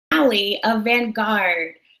finale of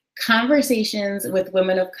Vanguard, Conversations with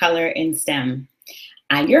Women of Color in STEM.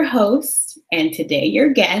 I'm your host, and today your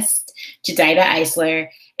guest, Jedidah Isler,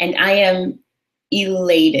 and I am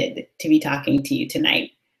elated to be talking to you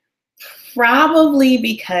tonight. Probably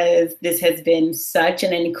because this has been such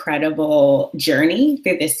an incredible journey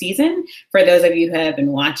through this season. For those of you who have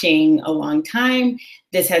been watching a long time,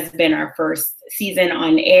 this has been our first season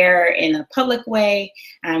on air in a public way.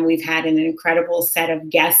 We've had an incredible set of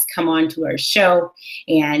guests come on to our show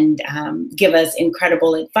and give us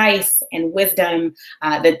incredible advice and wisdom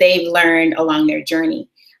that they've learned along their journey.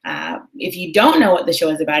 If you don't know what the show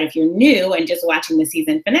is about, if you're new and just watching the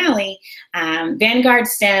season finale, Vanguard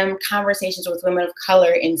STEM, Conversations with Women of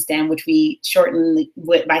Color in STEM, which we shorten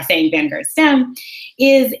by saying Vanguard STEM,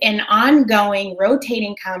 is an ongoing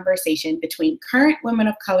rotating conversation between current women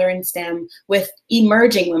of color in STEM with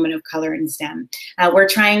emerging women of color in STEM. We're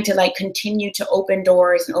trying to continue to open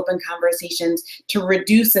doors and open conversations to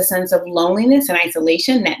reduce the sense of loneliness and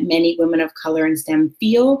isolation that many women of color in STEM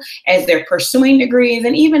feel as they're pursuing degrees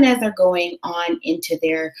and even as they're going on into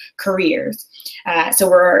their careers. So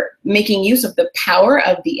we're making use of the power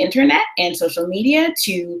of the internet and social media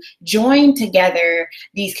to join together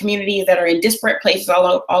these communities that are in disparate places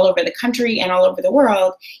all over the country and all over the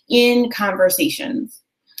world in conversations.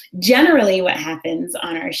 Generally, what happens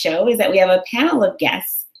on our show is that we have a panel of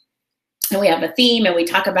guests and we have a theme and we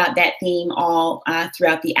talk about that theme all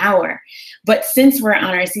throughout the hour. But since we're on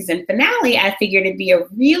our season finale, I figured it'd be a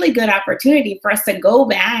really good opportunity for us to go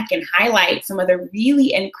back and highlight some of the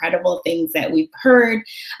really incredible things that we've heard,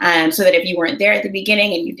 so that if you weren't there at the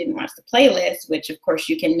beginning and you didn't watch the playlist, which of course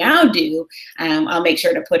you can now do, I'll make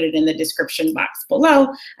sure to put it in the description box below,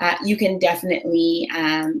 you can definitely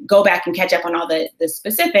go back and catch up on all the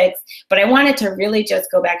specifics. But I wanted to really just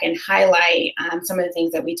go back and highlight some of the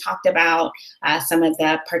things that we talked about, some of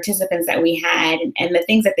the participants that we had, and the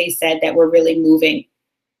things that they said that were really moving.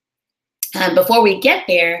 Before we get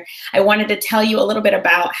there, I wanted to tell you a little bit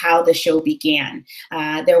about how the show began.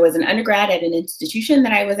 There was an undergrad at an institution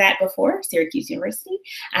that I was at before, Syracuse University,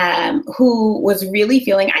 who was really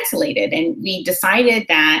feeling isolated. And we decided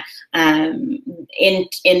that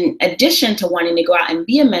in addition to wanting to go out and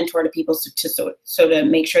be a mentor to people to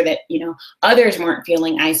make sure that others weren't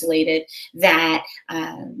feeling isolated, that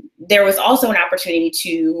there was also an opportunity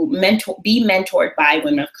to be mentored by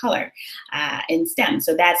women of color in STEM.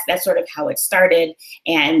 So that's sort of how it started,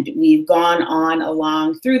 and we've gone on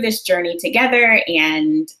along through this journey together,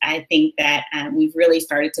 and I think that we've really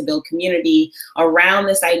started to build community around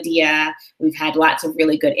this idea. We've had lots of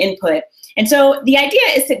really good input, and so the idea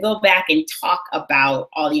is to go back and talk about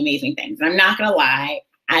all the amazing things. And I'm not gonna lie,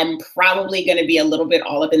 I'm probably gonna be a little bit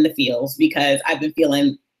all up in the feels because I've been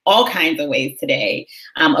feeling all kinds of ways today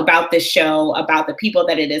about this show, about the people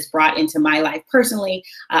that it has brought into my life personally,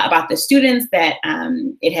 about the students that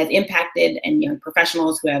it has impacted, and young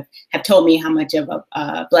professionals who have told me how much of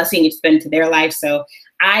a blessing it's been to their life. So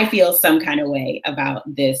I feel some kind of way about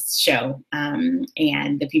this show and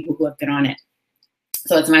the people who have been on it.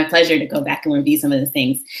 So it's my pleasure to go back and review some of the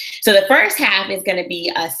things. So the first half is going to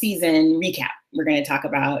be a season recap. We're going to talk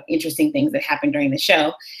about interesting things that happened during the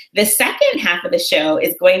show. The second half of the show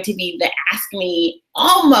is going to be the Ask Me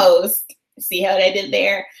Almost, see how I did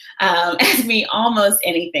there? Ask Me Almost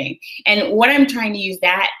Anything. And what I'm trying to use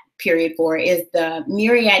that period for is the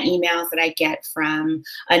myriad emails that I get from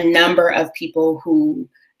a number of people who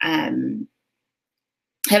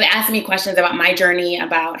have asked me questions about my journey,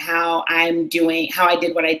 about how I'm doing, how I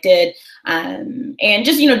did what I did, and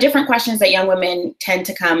just, different questions that young women tend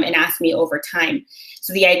to come and ask me over time.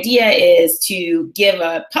 So the idea is to give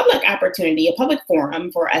a public opportunity, a public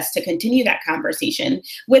forum for us to continue that conversation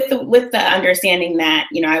with the understanding that,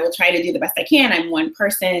 I will try to do the best I can. I'm one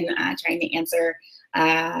person trying to answer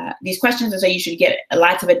these questions, and so you should get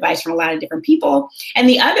lots of advice from a lot of different people. And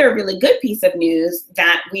the other really good piece of news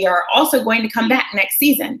that we are also going to come back next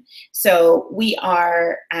season. So we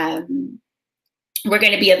are we're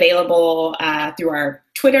going to be available through our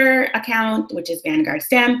Twitter account, which is Vanguard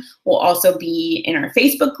STEM. We'll also be in our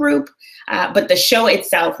Facebook group, but the show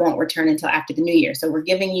itself won't return until after the new year. So we're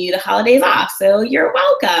giving you the holidays off, so you're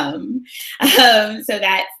welcome. So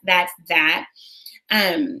that's that.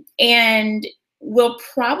 And we'll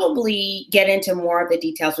probably get into more of the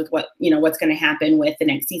details with what's going to happen with the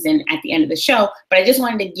next season at the end of the show. But I just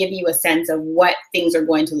wanted to give you a sense of what things are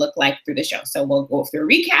going to look like through the show. So we'll go through a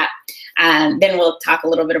recap. Then we'll talk a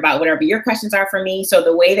little bit about whatever your questions are for me. So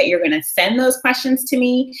the way that you're going to send those questions to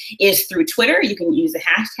me is through Twitter. You can use the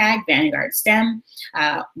hashtag VanguardSTEM,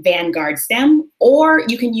 or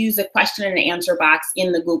you can use the question and answer box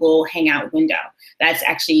in the Google Hangout window. That's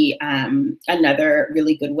actually another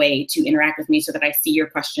really good way to interact with me so that I see your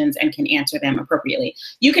questions and can answer them appropriately.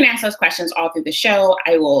 You can ask those questions all through the show.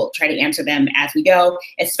 I will try to answer them as we go,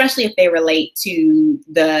 especially if they relate to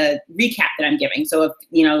the recap that I'm giving. So if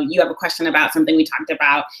you have a question about something we talked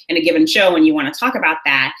about in a given show and you want to talk about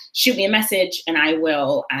that, shoot me a message and I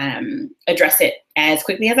will address it as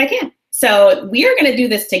quickly as I can. So we are going to do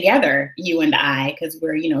this together, you and I, because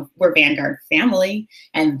we're Vanguard family,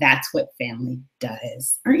 and that's what family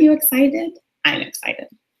does. Aren't you excited? I'm excited.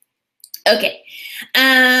 Okay.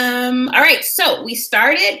 All right. So we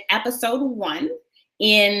started episode 1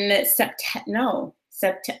 in September.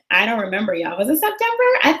 I don't remember, y'all. Was it September?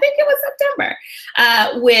 I think it was September.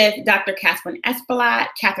 With Dr. Catherine Espelot,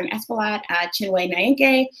 Chinwe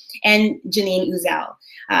Nyanke, and Janine Uzel.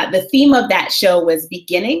 The theme of that show was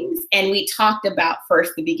beginnings, and we talked about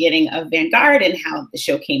first the beginning of Vanguard and how the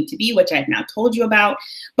show came to be, which I've now told you about,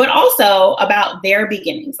 but also about their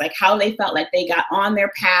beginnings, like how they felt like they got on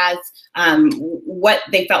their paths, what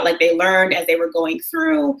they felt like they learned as they were going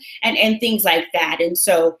through, and things like that. And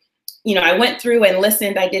so I went through and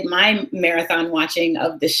listened. I did my marathon watching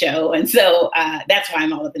of the show. And so that's why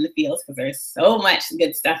I'm all up in the fields, because there's so much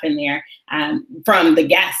good stuff in there from the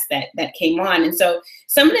guests that came on. And so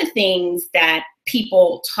some of the things that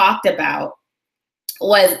people talked about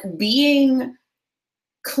was being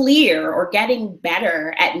clear or getting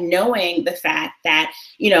better at knowing the fact that,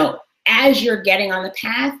 as you're getting on the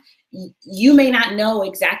path, you may not know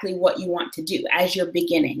exactly what you want to do as you're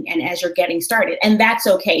beginning and as you're getting started. And that's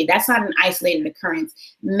okay. That's not an isolated occurrence.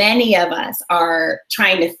 Many of us are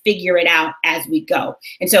trying to figure it out as we go.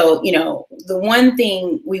 And so, the one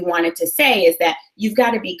thing we wanted to say is that you've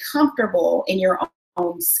got to be comfortable in your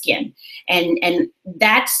own skin. And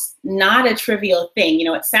that's not a trivial thing.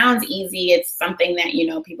 It sounds easy. It's something that,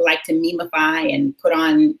 people like to memeify and put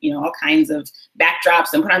on, all kinds of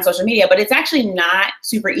backdrops and put on social media, but it's actually not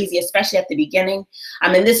super easy, especially at the beginning.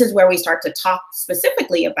 And this is where we start to talk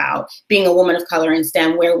specifically about being a woman of color in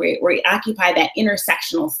STEM, where we occupy that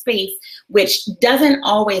intersectional space, which doesn't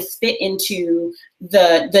always fit into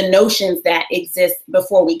the notions that exist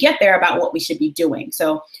before we get there about what we should be doing.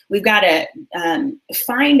 So we've got to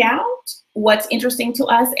find out what's interesting to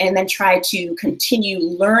us and then try to continue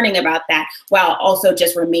learning about that while also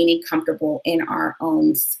just remaining comfortable in our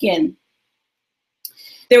own skin.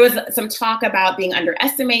 There was some talk about being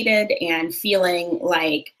underestimated and feeling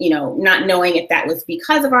like, not knowing if that was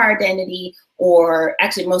because of our identity, or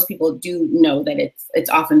actually most people do know that it's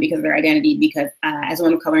often because of their identity, because as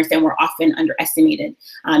women of color in STEM, we're often underestimated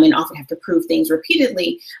and often have to prove things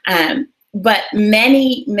repeatedly. But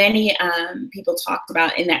many people talked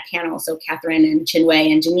about in that panel, so Catherine and Chinwe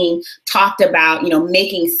and Janine talked about,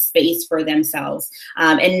 making space for themselves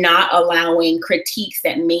and not allowing critiques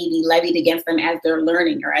that may be levied against them as they're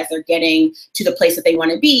learning or as they're getting to the place that they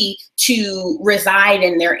want to be to reside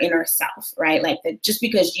in their inner self, right? Like that just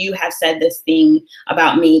because you have said this thing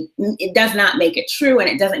about me, it does not make it true, and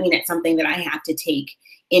it doesn't mean it's something that I have to take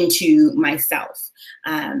into myself.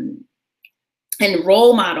 And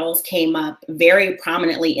role models came up very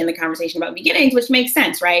prominently in the conversation about beginnings, which makes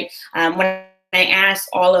sense, right? When I asked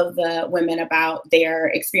all of the women about their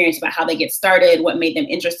experience, about how they get started, what made them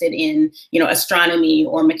interested in, astronomy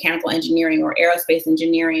or mechanical engineering or aerospace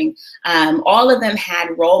engineering, all of them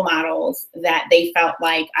had role models that they felt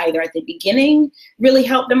like either at the beginning really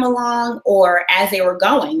helped them along, or as they were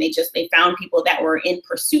going, they found people that were in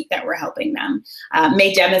pursuit that were helping them.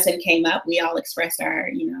 Mae Jemison came up. We all expressed our,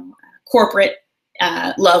 corporate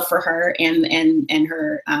love for her and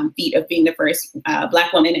her feat of being the first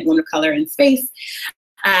Black woman and woman of color in space.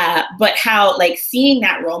 But how, like, seeing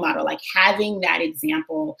that role model, like having that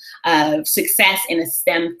example of success in a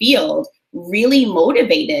STEM field really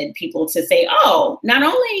motivated people to say, oh, not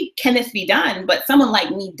only can this be done, but someone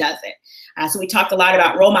like me does it. So we talked a lot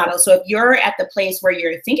about role models. So if you're at the place where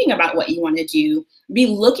you're thinking about what you want to do, be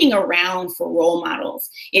looking around for role models.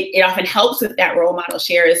 It often helps if that role model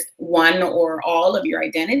shares one or all of your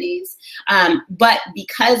identities. But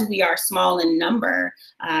because we are small in number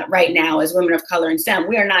right now as women of color in STEM,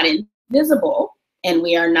 we are not invisible, and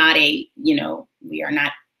we are not we are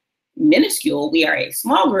not minuscule. We are a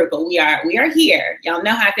small group, but we are here. Y'all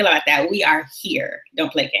know how I feel about that. We are here.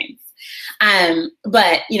 Don't play games.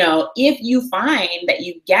 But, you know, if you find that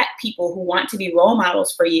you get people who want to be role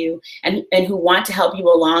models for you and who want to help you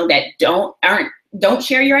along that don't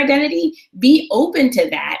share your identity, be open to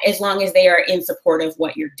that as long as they are in support of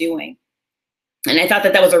what you're doing. And I thought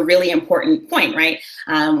that that was a really important point, right?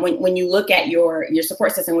 When you look at your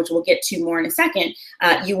support system, which we'll get to more in a second,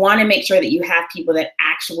 you want to make sure that you have people that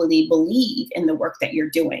actually believe in the work that you're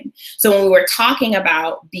doing. So when we were talking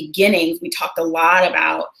about beginnings, we talked a lot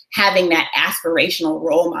about having that aspirational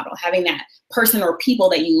role model, having that person or people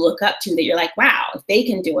that you look up to that you're like, wow, if they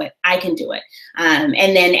can do it, I can do it. And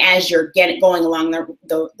then as you're going along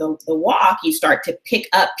the walk, you start to pick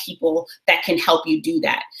up people that can help you do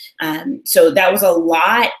that. So that was a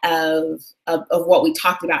lot of what we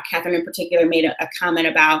talked about. Catherine in particular made a comment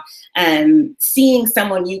about seeing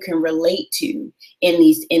someone you can relate to in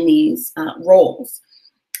these roles.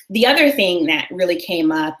 The other thing that really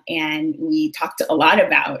came up and we talked a lot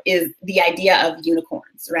about is the idea of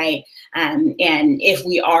unicorns, right? And if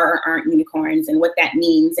we are or aren't unicorns and what that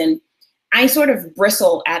means. And I sort of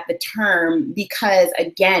bristle at the term because,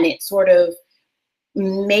 again, it sort of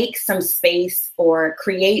makes some space or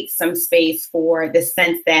creates some space for the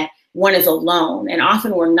sense that one is alone. And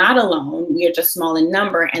often we're not alone. We are just small in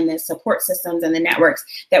number, and the support systems and the networks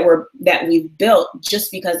that we've built,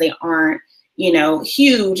 just because they aren't, you know,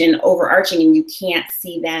 huge and overarching and you can't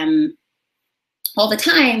see them all the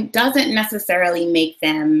time, doesn't necessarily make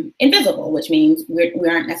them invisible, which means we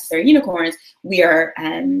aren't necessarily unicorns. We are,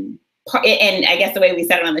 and I guess the way we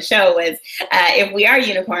said it on the show was, if we are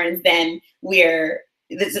unicorns, then we're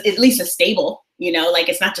at least a stable, you know, like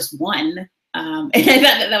it's not just one. And I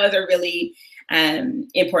thought that was a really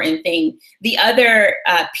important thing. The other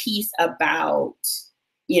piece about,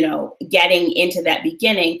 you know, getting into that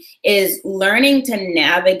beginning is learning to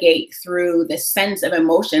navigate through the sense of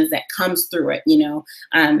emotions that comes through it. You know,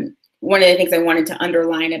 one of the things I wanted to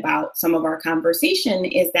underline about some of our conversation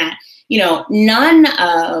is that, you know, none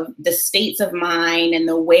of the states of mind and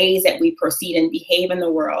the ways that we proceed and behave in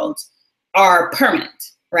the world are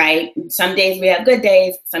permanent, right? Some days we have good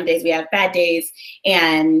days, some days we have bad days,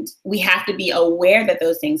 and we have to be aware that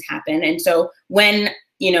those things happen. And so when,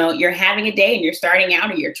 you know, you're having a day and you're starting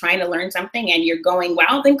out or you're trying to learn something and you're going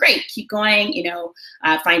well, then great, keep going, you know,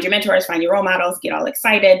 find your mentors, find your role models, get all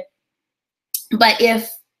excited. But if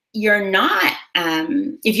you're not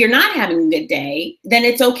having a good day, then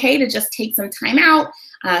it's okay to just take some time out,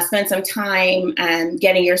 spend some time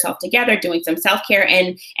getting yourself together, doing some self-care,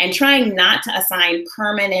 and trying not to assign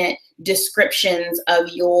permanent descriptions of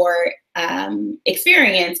your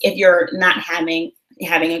experience if you're not having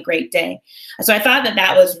a great day. So I thought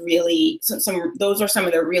that was really those are some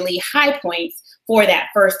of the really high points for that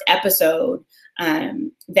first episode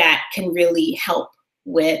that can really help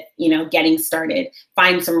with, you know, getting started.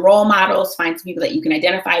 Find some role models, find some people that you can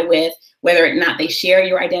identify with, whether or not they share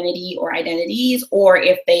your identity or identities, or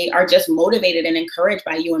if they are just motivated and encouraged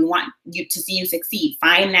by you and want you to see you succeed.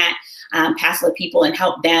 Find that passel of people and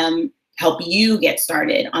help you get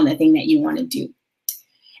started on the thing that you want to do.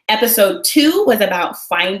 Episode 2 was about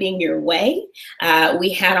finding your way.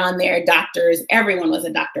 We had on there doctors. Everyone was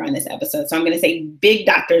a doctor on this episode. So I'm going to say big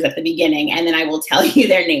doctors at the beginning, and then I will tell you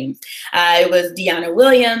their names. It was Deanna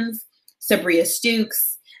Williams, Sabria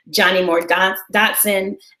Stukes, Johnny Moore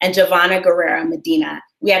Dotson, and Giovanna Guerrera Medina.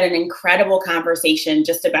 We had an incredible conversation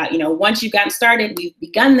just about, you know, once you've gotten started, we've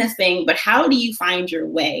begun this thing, but how do you find your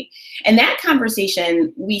way? And that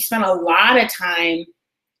conversation, we spent a lot of time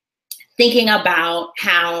thinking about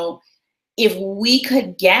how if we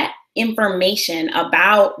could get information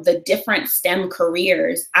about the different STEM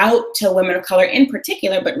careers out to women of color in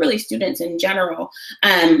particular, but really students in general,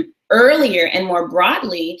 earlier and more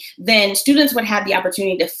broadly, then students would have the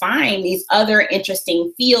opportunity to find these other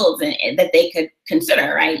interesting fields that they could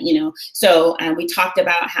consider, right? You know, so we talked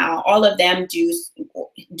about how all of them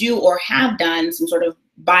do or have done some sort of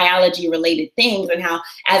biology related things, and how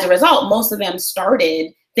as a result, most of them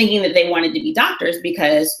started thinking that they wanted to be doctors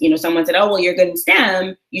because, you know, someone said, oh, well, you're good in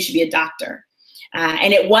STEM, you should be a doctor.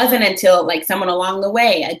 And it wasn't until like someone along the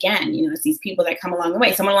way, again, you know, it's these people that come along the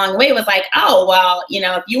way. Someone along the way was like, oh, well, you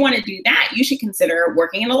know, if you want to do that, you should consider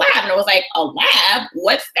working in a lab. And it was like, a lab?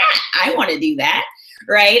 What's that? I want to do that.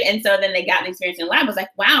 Right. And so then they got an experience in the lab. I was like,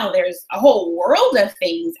 wow, there's a whole world of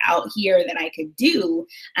things out here that I could do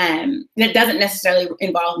that doesn't necessarily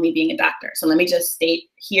involve me being a doctor. So let me just state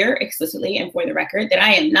here explicitly and for the record that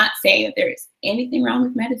I am not saying that there is anything wrong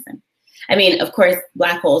with medicine. I mean, of course,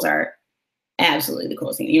 black holes are absolutely the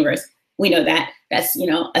coolest thing in the universe. We know that. That's, you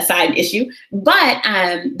know, a side issue. But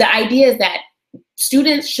the idea is that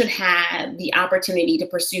students should have the opportunity to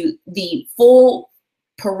pursue the full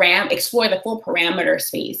explore the full parameter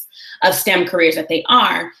space of STEM careers that they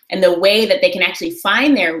are, and the way that they can actually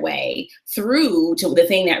find their way through to the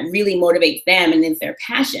thing that really motivates them and is their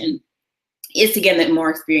passion, is to get them more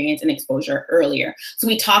experience and exposure earlier. So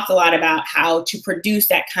we talked a lot about how to produce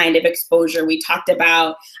that kind of exposure. We talked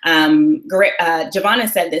about, Giovanna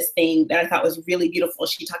said this thing that I thought was really beautiful.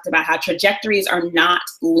 She talked about how trajectories are not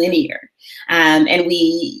linear. And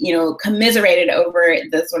we, commiserated over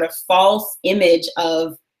the sort of false image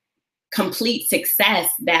of complete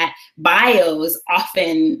success that bios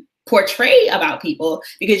often portray about people,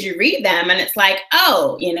 because you read them and it's like,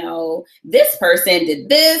 oh, this person did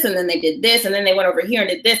this, and then they did this, and then they went over here and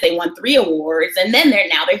did this, they won 3 awards, and then they're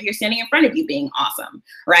here standing in front of you being awesome,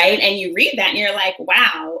 right? And you read that and you're like,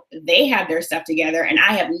 wow, they have their stuff together and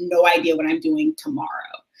I have no idea what I'm doing tomorrow,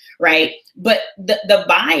 right? But the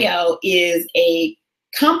bio is a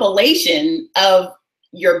compilation of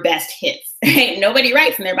your best hits, right? Nobody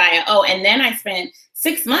writes in their bio, oh, and then I spent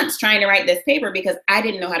 6 months trying to write this paper because I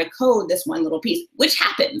didn't know how to code this one little piece, which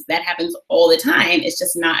happens. That happens all the time. It's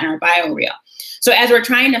just not in our bio reel. So as we're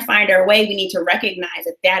trying to find our way, we need to recognize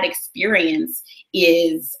that that experience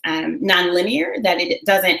is nonlinear, that it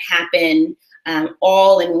doesn't happen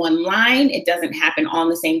all in one line. It doesn't happen all in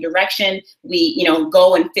the same direction. We,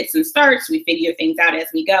 go in fits and starts. We figure things out as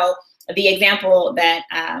we go. The example that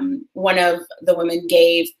one of the women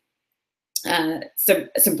gave,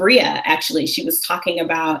 Sabria, actually, she was talking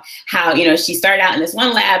about how, she started out in this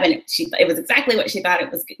one lab and it was exactly what she thought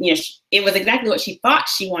it was, it was exactly what she thought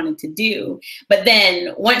she wanted to do. But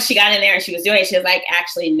then once she got in there and she was doing it, she was like,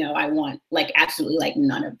 actually, no, I want absolutely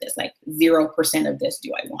none of this, 0% of this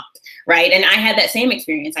do I want. Right. And I had that same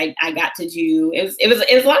experience. I got to do, it was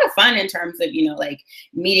a lot of fun in terms of,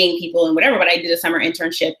 meeting people and whatever, but I did a summer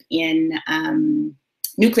internship in,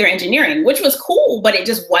 nuclear engineering, which was cool, but it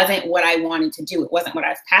just wasn't what I wanted to do. It wasn't what I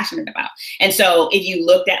was passionate about. And so if you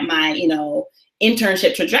looked at my,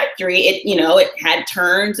 internship trajectory, it had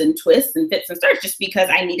turns and twists and fits and starts just because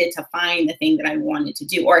I needed to find the thing that I wanted to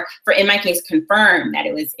do, or in my case, confirm that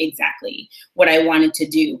it was exactly what I wanted to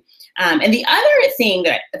do. And the other thing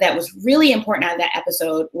that was really important out of that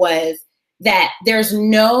episode was that there's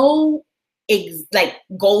no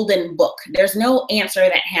golden book. There's no answer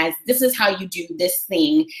that has, this is how you do this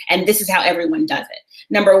thing and this is how everyone does it.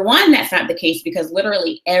 Number one, that's not the case, because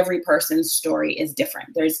literally every person's story is different.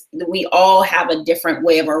 We all have a different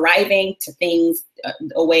way of arriving to things,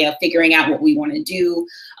 a way of figuring out what we want to do,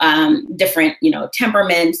 different,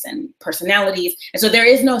 temperaments and personalities. And so there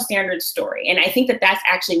is no standard story. And I think that that's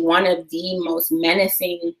actually one of the most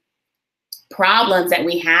menacing problems that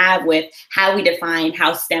we have with how we define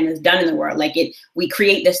how STEM is done in the world. We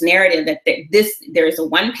create this narrative that there is a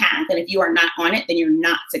one path, and if you are not on it, then you're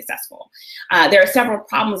not successful. There are several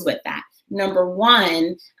problems with that. Number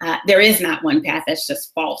one, there is not one path. That's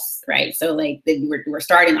just false, right? So we're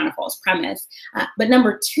starting on a false premise. But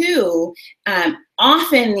number two,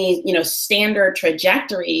 often these, standard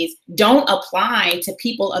trajectories don't apply to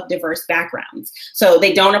people of diverse backgrounds. So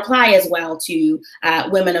they don't apply as well to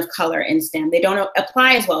women of color in STEM. They don't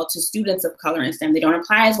apply as well to students of color in STEM. They don't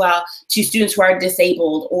apply as well to students who are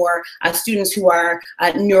disabled or students who are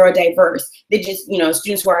neurodiverse. They just,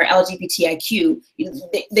 students who are LGBTIQ.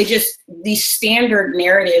 These standard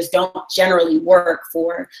narratives don't generally work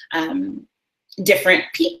for different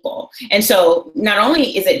people. And so not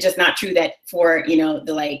only is it just not true that for,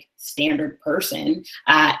 the standard person,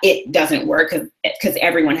 it doesn't work because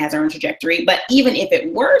everyone has their own trajectory, but even if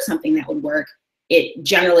it were something that would work, it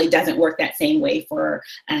generally doesn't work that same way for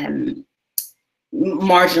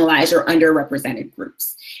marginalized or underrepresented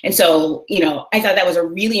groups. And so, I thought that was a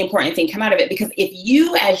really important thing to come out of it, because if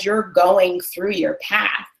you, as you're going through your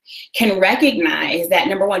path, can recognize that,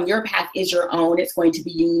 number one, your path is your own, it's going to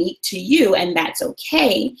be unique to you, and that's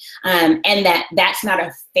okay. And that's not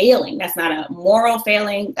a failing, that's not a moral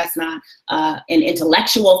failing, that's not an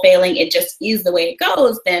intellectual failing, it just is the way it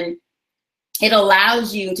goes. Then it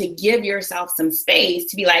allows you to give yourself some space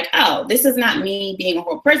to be like, oh, this is not me being a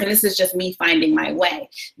whole person, this is just me finding my way.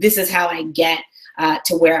 This is how I get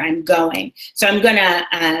to where I'm going. So I'm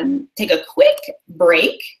gonna take a quick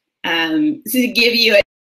break to give you a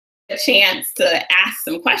chance to ask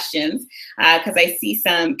some questions, because I see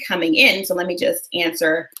some coming in. So let me just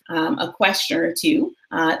answer a question or two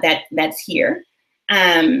that's here.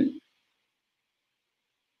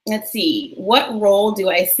 Let's see, what role do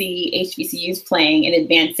I see HBCUs playing in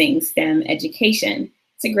advancing STEM education?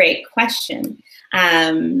 It's a great question.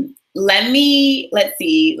 Let me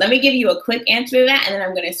give you a quick answer to that, and then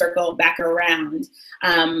I'm going to circle back around.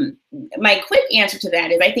 My quick answer to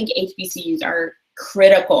that is I think HBCUs are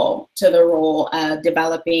critical to the role of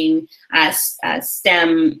developing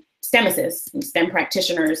STEMicists, STEM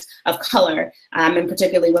practitioners of color, and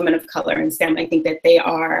particularly women of color in STEM. I think that they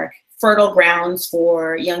are fertile grounds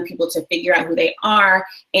for young people to figure out who they are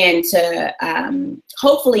and to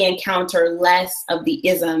hopefully encounter less of the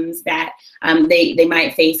isms that they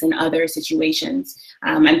might face in other situations.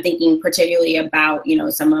 I'm thinking particularly about, you know,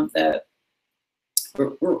 some of the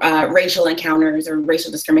racial encounters or racial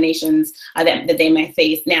discriminations that they may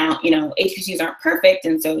face. Now, you know, HBCUs aren't perfect,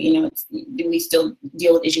 and so, you know, we still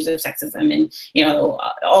deal with issues of sexism and, you know,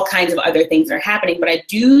 all kinds of other things are happening. But I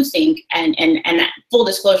do think, and full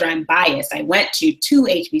disclosure, I'm biased. I went to 2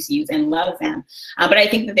 HBCUs and love them, but I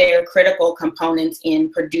think that they are critical components in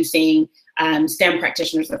producing STEM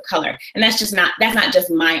practitioners of color. And that's not just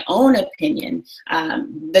my own opinion.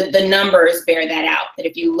 The numbers bear that out, that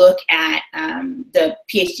if you look at the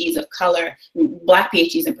PhDs of color, Black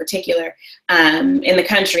PhDs in particular, in the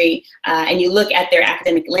country, and you look at their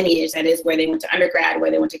academic lineage, that is where they went to undergrad, where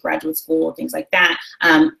they went to graduate school, things like that,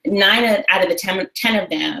 9 out of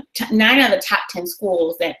the top 10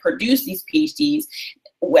 schools that produce these PhDs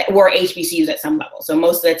were HBCUs at some level. So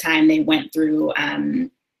most of the time they went through an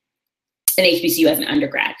HBCU as an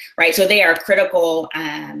undergrad, right? So they are critical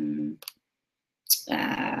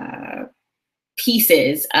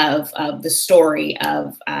pieces of the story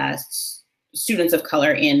of students of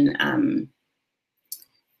color in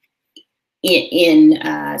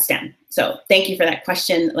STEM. So thank you for that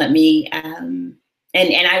question. Let me, and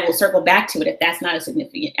I will circle back to it if that's not a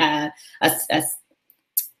significant,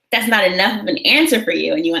 that's not enough of an answer for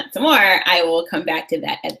you and you want some more, I will come back to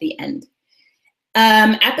that at the end.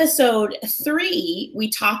 Episode 3, we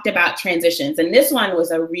talked about transitions, and this one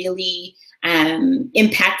was a really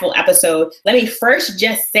impactful episode. Let me first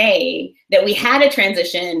just say that we had a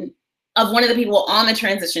transition of one of the people on the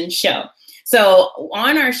transition show. So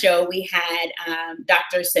on our show, we had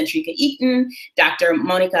Dr. Centrika Eaton, Dr.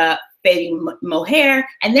 Monica Baby Mohair,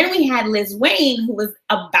 and then we had Liz Wayne, who was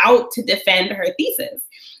about to defend her thesis.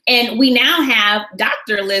 And we now have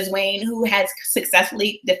Dr. Liz Wayne, who has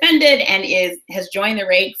successfully defended and has joined the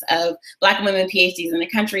ranks of Black women PhDs in the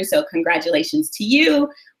country. So congratulations to you.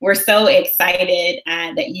 We're so excited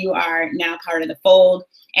that you are now part of the fold.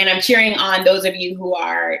 And I'm cheering on those of you who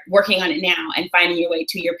are working on it now and finding your way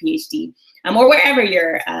to your PhD, or wherever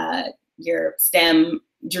your STEM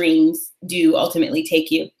dreams do ultimately take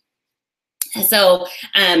you. So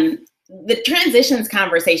the transitions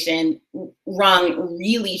conversation rung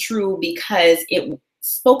really true because it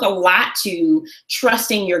spoke a lot to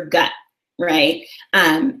trusting your gut, right?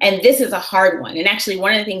 And this is a hard one. And actually,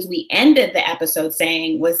 one of the things we ended the episode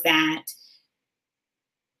saying was that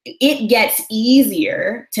it gets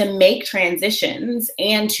easier to make transitions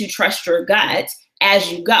and to trust your gut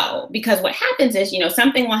as you go, because what happens is, you know,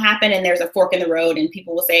 something will happen and there's a fork in the road and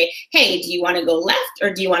people will say, hey, do you want to go left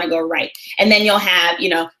or do you want to go right? And then you'll have, you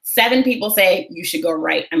know, 7 people say you should go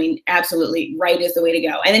right. I mean, absolutely, right is the way to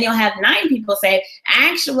go. And then you'll have 9 people say,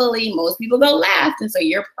 actually, most people go left. And so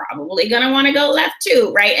you're probably going to want to go left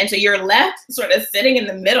too, right? And so you're left sort of sitting in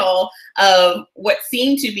the middle of what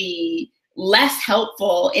seem to be less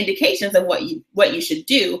helpful indications of what you should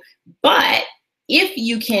do. But if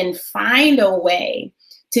you can find a way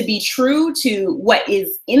to be true to what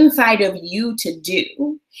is inside of you to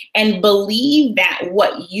do and believe that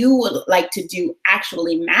what you would like to do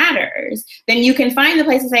actually matters, then you can find the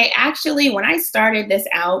place to say, actually, when I started this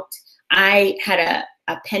out, I had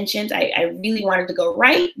a penchant. I really wanted to go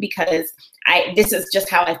right because this is just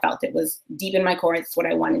how I felt. It was deep in my core. It's what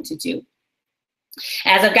I wanted to do.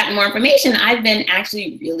 As I've gotten more information, I've been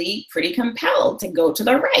actually really pretty compelled to go to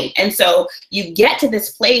the right. And so you get to this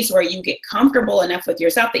place where you get comfortable enough with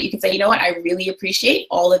yourself that you can say, you know what, I really appreciate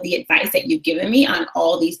all of the advice that you've given me on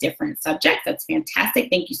all these different subjects. That's fantastic.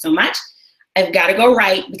 Thank you so much. I've got to go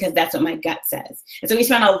right because that's what my gut says. And so we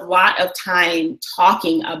spent a lot of time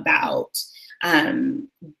talking about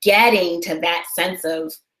getting to that sense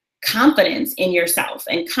of confidence in yourself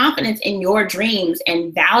and confidence in your dreams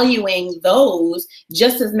and valuing those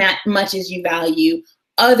just as much as you value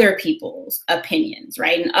other people's opinions,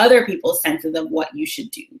 right? And other people's senses of what you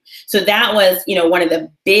should do. So that was, you know, one of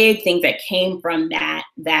the big things that came from that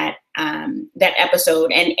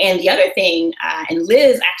episode. And the other thing, and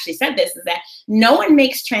Liz actually said this, is that no one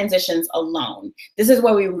makes transitions alone. This is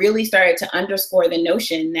where we really started to underscore the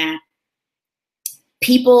notion that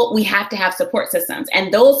we have to have support systems,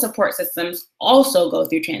 and those support systems also go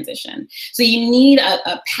through transition. So you need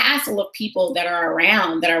a passel of people that are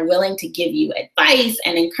around that are willing to give you advice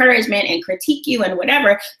and encouragement and critique you and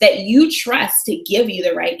whatever that you trust to give you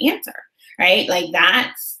the right answer, right? Like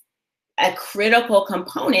that's a critical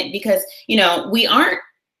component because, you know, we aren't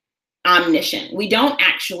omniscient. We don't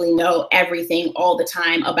actually know everything all the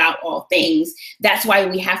time about all things. That's why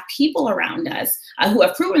we have people around us who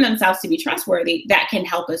have proven themselves to be trustworthy that can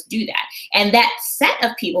help us do that. And that set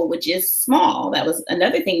of people, which is small, that was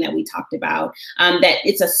another thing that we talked about, that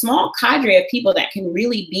it's a small cadre of people that can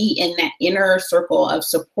really be in that inner circle of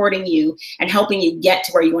supporting you and helping you get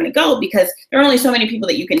to where you want to go, because there are only so many people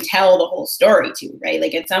that you can tell the whole story to, right?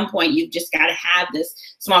 Like at some point, you've just got to have this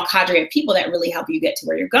small cadre of people that really help you get to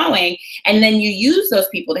where you're going. And then you use those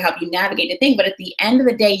people to help you navigate the thing. But at the end of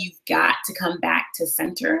the day, you've got to come back to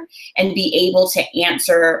center and be able to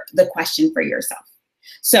answer the question for yourself.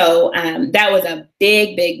 So that was a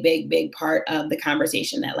big part of the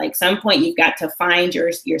conversation, that like some point you've got to find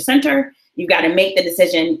your center. You've got to make the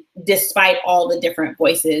decision despite all the different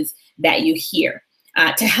voices that you hear.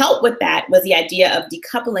 To help with that was the idea of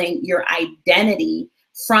decoupling your identity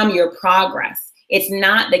from your progress. It's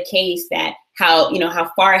not the case that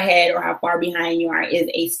how far ahead or how far behind you are is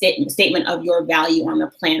a statement of your value on the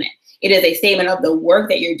planet. It is a statement of the work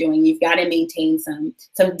that you're doing. You've got to maintain some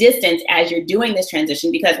distance as you're doing this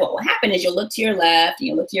transition, because what will happen is you'll look to your left and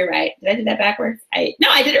you'll look to your right. Did I do that backwards? No,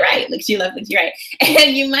 I did it right. Look to your left, look to your right.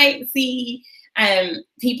 And you might see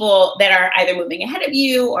people that are either moving ahead of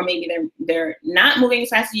you, or maybe they're not moving as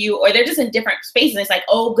fast as you, or they're just in different spaces. And it's like,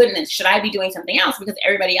 oh goodness, should I be doing something else because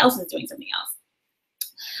everybody else is doing something else?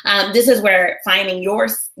 This is where finding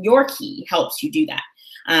your key helps you do that.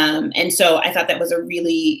 And so I thought that was a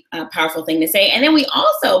really powerful thing to say. And then we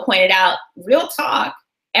also pointed out, real talk,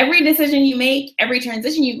 every decision you make, every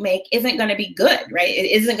transition you make isn't going to be good, right? It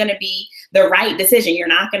isn't going to be the right decision. You're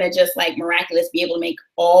not going to just like miraculous be able to make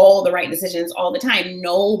all the right decisions all the time.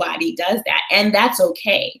 Nobody does that. And that's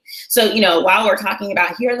okay. So, while we're talking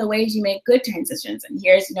about here are the ways you make good transitions, and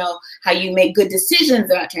here's, how you make good decisions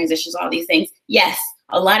about transitions, all these things. Yes.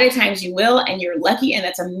 A lot of times you will, and you're lucky, and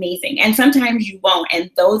that's amazing. And sometimes you won't.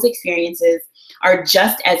 And those experiences are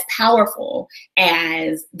just as powerful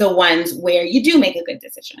as the ones where you do make a good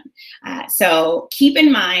decision. So keep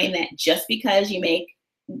in mind that just because the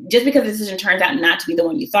decision turns out not to be the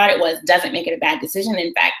one you thought it was, doesn't make it a bad decision.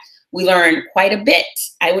 In fact, we learn quite a bit.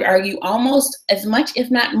 I would argue almost as much,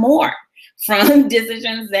 if not more, from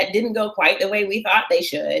decisions that didn't go quite the way we thought they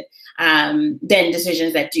should, than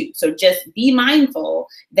decisions that do. So just be mindful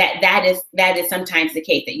that is sometimes the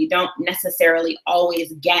case, that you don't necessarily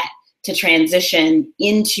always get to transition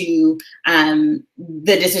into the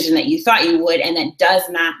decision that you thought you would. And that does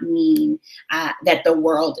not mean that the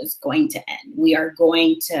world is going to end. We are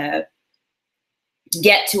going to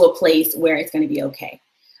get to a place where it's going to be okay.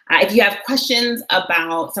 If you have questions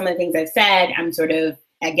about some of the things I've said, I'm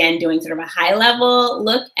again, doing sort of a high level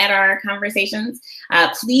look at our conversations.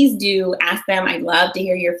 Please do ask them. I'd love to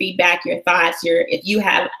hear your feedback, your thoughts, if you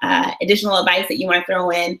have additional advice that you want to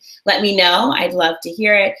throw in, let me know. I'd love to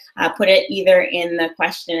hear it. Put it either in the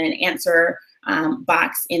question and answer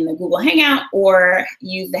box in the Google Hangout, or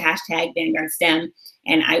use the hashtag #VanguardSTEM,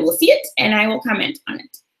 and I will see it and I will comment on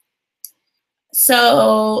it.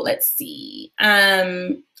 So let's see.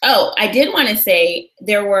 Oh, I did want to say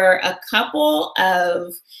there were a couple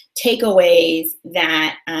of takeaways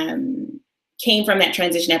that came from that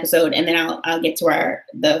transition episode, and then I'll get to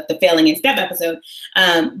the failing in step episode.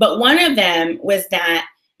 But one of them was that,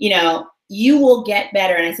 you will get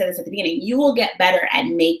better, and I said this at the beginning, you will get better at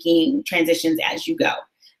making transitions as you go.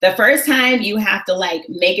 The first time you have to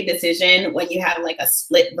make a decision when you have a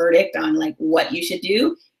split verdict on what you should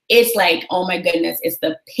do, it's like, oh my goodness, it's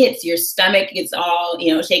the pits, your stomach gets all,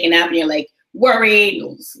 shaken up, and you're worried, a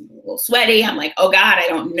little sweaty. I'm like, oh God, I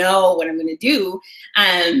don't know what I'm going to do.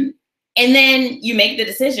 And then you make the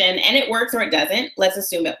decision and it works or it doesn't. Let's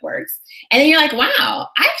assume it works. And then you're like, wow,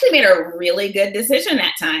 I actually made a really good decision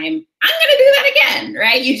that time. I'm going to do that again,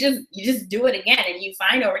 right? You just do it again. And you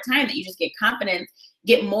find over time that you just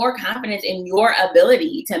get more confidence in your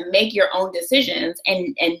ability to make your own decisions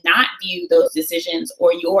and not view those decisions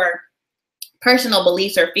or your personal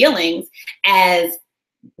beliefs or feelings as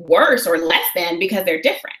worse or less than because they're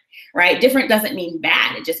different, right? Different doesn't mean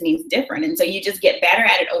bad. It just means different. And so you just get better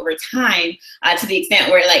at it over time, to the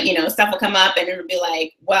extent where stuff will come up and it'll be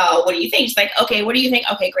like, well, what do you think? It's like, okay, what do you think?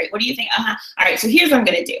 Okay, great. What do you think? All right. So here's what I'm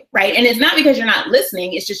going to do. Right. And it's not because you're not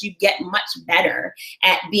listening. It's just you get much better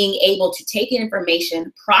at being able to take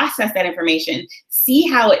information, process that information, see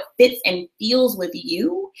how it fits and feels with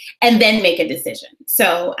you, and then make a decision.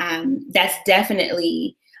 So that's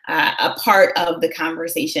definitely a part of the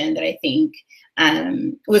conversation that I think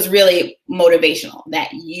was really motivational,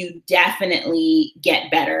 that you definitely get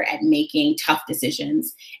better at making tough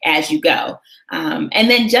decisions as you go. And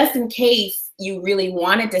then just in case you really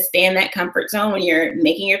wanted to stay in that comfort zone when you're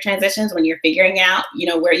making your transitions, when you're figuring out,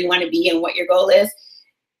 where you want to be and what your goal is,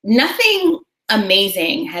 nothing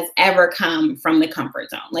amazing has ever come from the comfort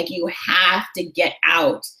zone. Like, you have to get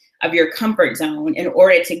out of your comfort zone in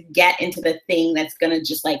order to get into the thing that's going to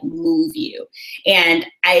just like move you. And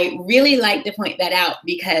I really like to point that out,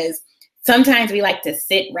 because sometimes we like to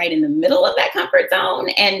sit right in the middle of that comfort zone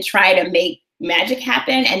and try to make magic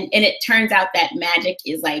happen. And it turns out that magic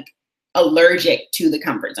is like allergic to the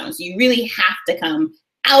comfort zone. So you really have to come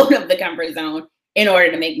out of the comfort zone in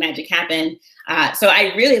order to make magic happen. So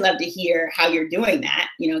I really love to hear how you're doing that,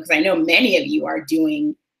 because I know many of you are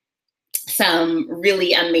doing some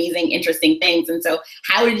really amazing, interesting things. And so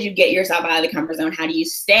how did you get yourself out of the comfort zone? How do you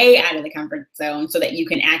stay out of the comfort zone so that you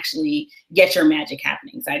can actually get your magic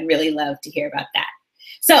happening? So I'd really love to hear about that.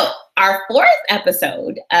 So our fourth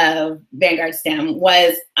episode of Vanguard STEM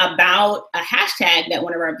was about a hashtag that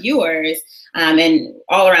one of our viewers and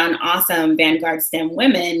all around awesome Vanguard STEM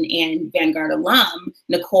women and Vanguard alum,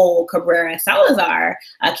 Nicole Cabrera Salazar,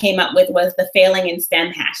 came up with, was the Failing in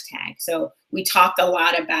STEM hashtag. So we talked a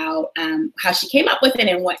lot about how she came up with it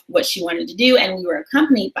and what she wanted to do. And we were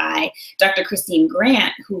accompanied by Dr. Christine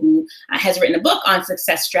Grant, who has written a book on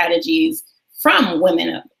success strategies from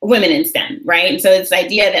women in STEM, right? And so it's the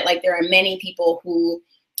idea that like there are many people who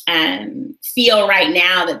feel right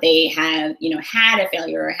now that they have, had a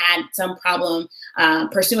failure or had some problem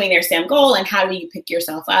pursuing their STEM goal, and how do you pick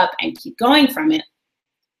yourself up and keep going from it?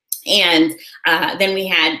 And then we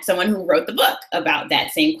had someone who wrote the book about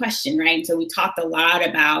that same question, right? And so we talked a lot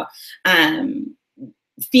about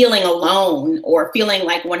feeling alone or feeling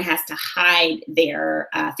like one has to hide their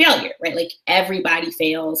failure, right? Like everybody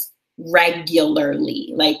fails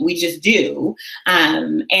regularly, like we just do.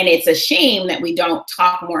 And it's a shame that we don't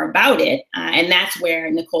talk more about it. And that's where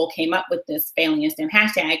Nicole came up with this Failing in STEM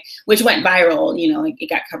hashtag, which went viral. It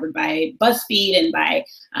got covered by BuzzFeed and by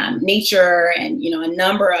Nature and, a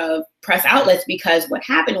number of press outlets, because what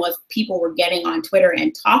happened was people were getting on Twitter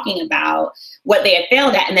and talking about what they had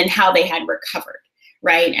failed at and then how they had recovered.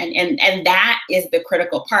 Right. And that is the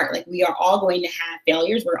critical part. Like, we are all going to have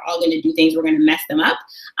failures. We're all going to do things. We're going to mess them up.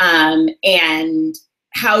 And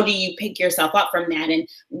how do you pick yourself up from that? And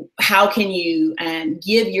how can you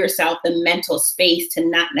give yourself the mental space to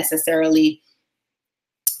not necessarily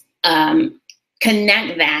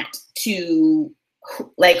connect that to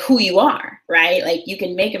like who you are, right? Like, you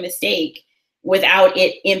can make a mistake without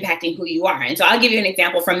it impacting who you are. And so I'll give you an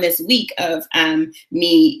example from this week of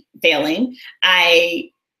me failing.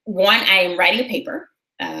 I am writing a paper,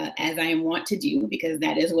 as I want to do, because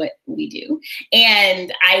that is what we do.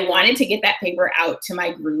 And I wanted to get that paper out to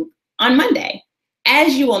my group on Monday.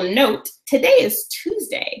 As you will note, today is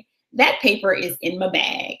Tuesday. That paper is in my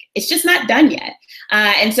bag. It's just not done yet.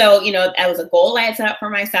 And so, that was a goal I had set up for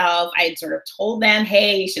myself. I had sort of told them,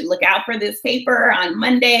 hey, you should look out for this paper on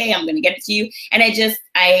Monday. I'm going to get it to you. And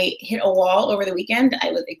I hit a wall over the weekend.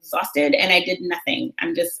 I was exhausted and I did nothing.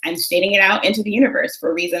 I'm stating it out into the universe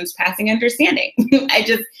for reasons passing understanding. I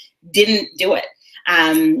just didn't do it.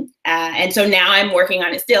 And so now I'm working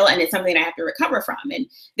on it still, and it's something I have to recover from. And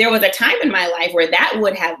there was a time in my life where that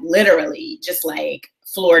would have literally just like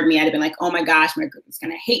floored me. I'd have been like, oh my gosh, my group is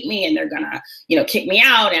going to hate me and they're going to, kick me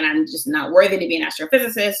out, and I'm just not worthy to be an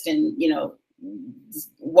astrophysicist, and,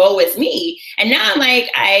 woe is me. And now I'm like,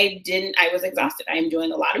 I was exhausted. I'm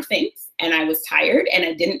doing a lot of things and I was tired and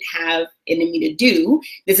I didn't have it in me to do.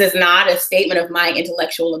 This is not a statement of my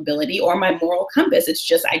intellectual ability or my moral compass. It's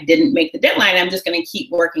just, I didn't make the deadline. I'm just going to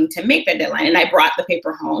keep working to make that deadline. And I brought the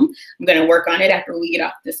paper home. I'm going to work on it after we get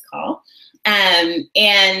off this call.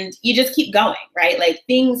 And you just keep going, right? Like,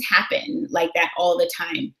 things happen like that all the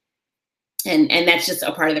time. And that's just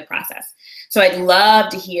a part of the process. So I'd love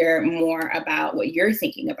to hear more about what you're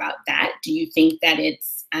thinking about that. Do you think that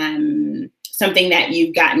it's something that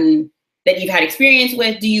you've had experience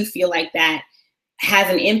with? Do you feel like that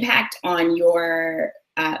has an impact on your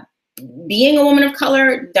being a woman of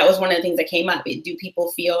color? That was one of the things that came up. Do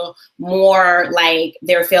people feel more like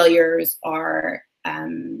their failures are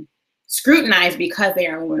scrutinized because they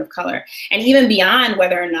are a woman of color? And even beyond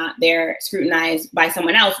whether or not they're scrutinized by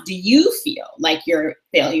someone else, do you feel like your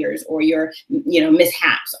failures or your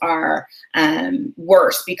mishaps are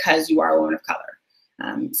worse because you are a woman of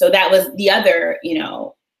color? So that was the other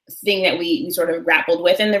thing that we sort of grappled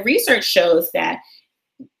with. And the research shows that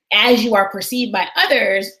as you are perceived by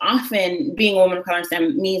others, often being a woman of color in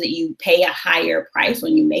STEM means that you pay a higher price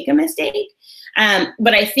when you make a mistake.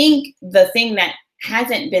 But I think the thing that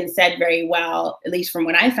hasn't been said very well, at least from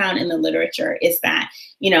what I found in the literature, is that,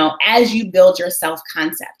 as you build your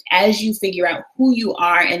self-concept, as you figure out who you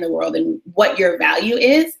are in the world and what your value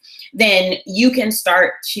is, then you can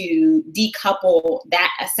start to decouple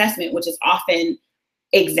that assessment, which is often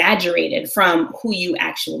exaggerated, from who you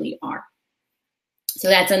actually are. So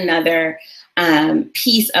that's another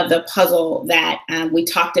piece of the puzzle that we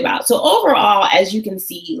talked about. So overall, as you can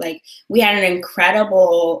see, like, we had an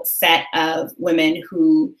incredible set of women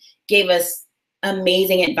who gave us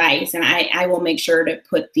amazing advice. And I will make sure to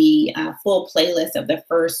put the full playlist of the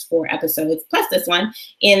first 4 episodes, plus this one,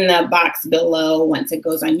 in the box below once it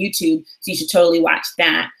goes on YouTube. So you should totally watch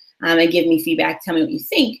that and give me feedback. Tell me what you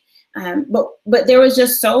think. But there was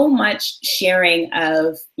just so much sharing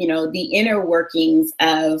of, the inner workings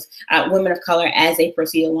of women of color as they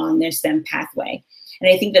proceed along their STEM pathway. And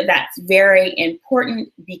I think that that's very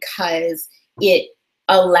important because it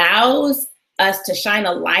allows us to shine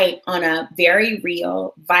a light on a very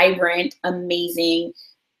real, vibrant, amazing,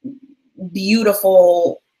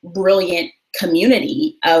 beautiful, brilliant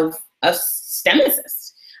community of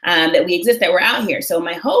STEMicists. That we exist, that we're out here. So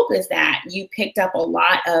my hope is that you picked up a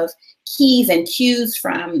lot of keys and cues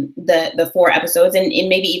from the 4 episodes, and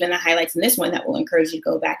maybe even the highlights in this one that will encourage you to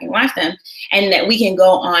go back and watch them, and that we can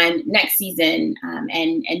go on next season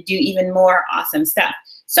and do even more awesome stuff.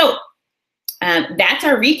 So that's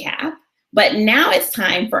our recap. But now it's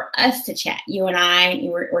time for us to chat. You and I,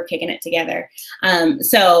 we're kicking it together.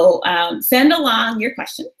 So send along your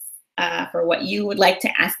questions for what you would like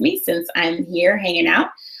to ask me, since I'm here hanging out.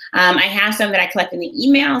 I have some that I collect in the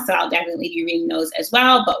email, so I'll definitely be reading those as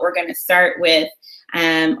well. But we're going to start with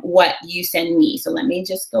what you send me. So let me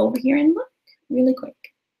just go over here and look really quick.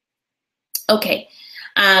 Okay.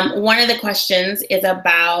 One of the questions is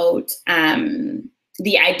about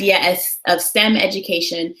the idea of STEM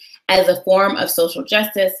education as a form of social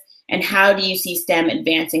justice, and how do you see STEM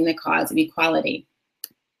advancing the cause of equality?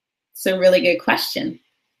 It's a really good question.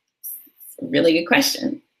 Really good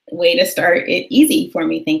question. Way to start it easy for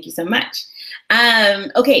me. Thank you so much.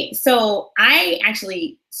 Okay, so I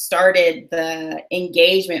actually started the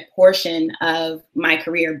engagement portion of my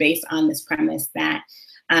career based on this premise that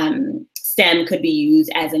STEM could be used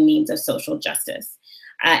as a means of social justice.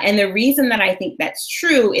 And the reason that I think that's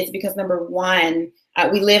true is because, number one,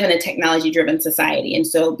 we live in a technology-driven society. And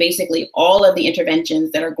so basically all of the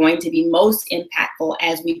interventions that are going to be most impactful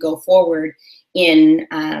as we go forward in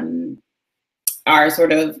our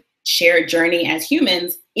sort of shared journey as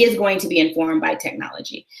humans is going to be informed by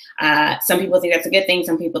technology. Some people think that's a good thing.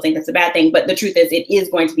 Some people think that's a bad thing. But the truth is, it is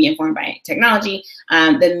going to be informed by technology.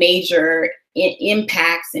 The major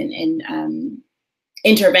impacts and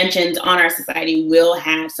interventions on our society will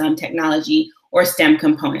have some technology or STEM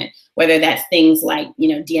component, whether that's things like,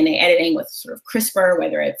 DNA editing with sort of CRISPR,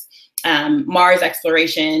 whether it's Mars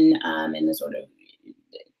exploration and the sort of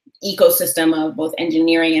ecosystem of both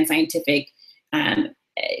engineering and scientific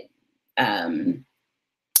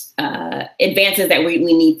advances that we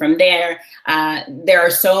need from there. There are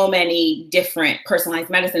so many different personalized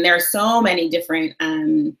medicine. There are so many different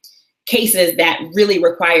cases that really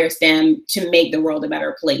require STEM to make the world a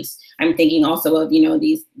better place. I'm thinking also of,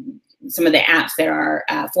 some of the apps that are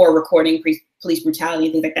for recording police brutality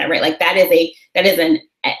and things like that, right? Like that is an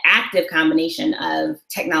active combination of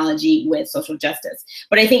technology with social justice.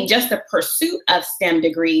 But I think just the pursuit of STEM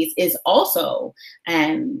degrees is also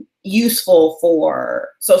useful for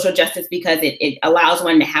social justice because it allows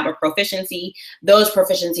one to have a proficiency. Those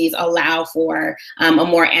proficiencies allow for a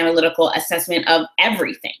more analytical assessment of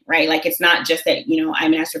everything, right? Like it's not just that,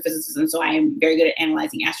 I'm an astrophysicist and so I am very good at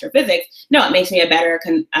analyzing astrophysics. No, it makes me a better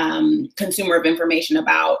consumer of information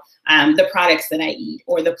about the products that I eat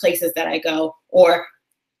or the places that I go or,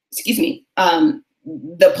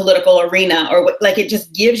 the political arena, or like it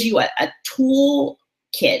just gives you a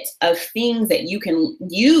toolkit of things that you can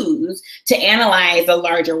use to analyze the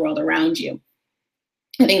larger world around you.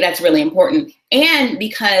 I think that's really important. And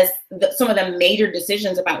because some of the major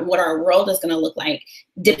decisions about what our world is going to look like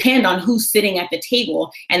depend on who's sitting at the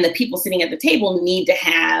table, and the people sitting at the table need to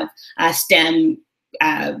have STEM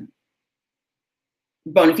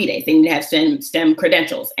bona fides. They need to have STEM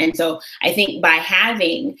credentials. And so I think by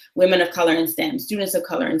having women of color in STEM, students of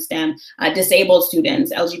color in STEM, disabled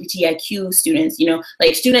students, LGBTIQ students,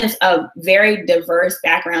 like students of very diverse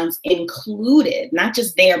backgrounds included, not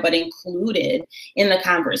just there, but included in the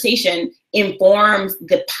conversation, informs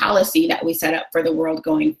the policy that we set up for the world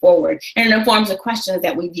going forward. And it informs the questions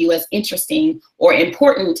that we view as interesting or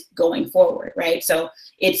important going forward, right? So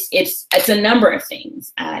it's a number of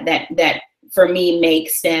things that for me make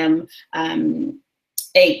STEM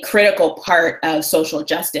a critical part of social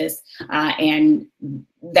justice, and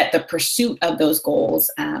that the pursuit of those goals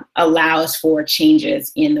allows for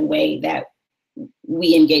changes in the way that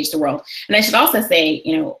we engage the world. And I should also say,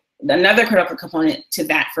 another critical component to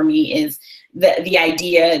that for me is the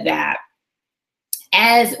idea that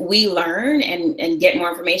as we learn and get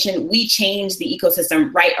more information, we change the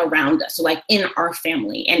ecosystem right around us. So like in our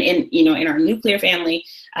family and in our nuclear family,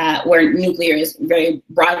 where nuclear is very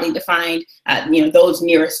broadly defined, those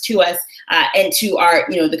nearest to us, and to our,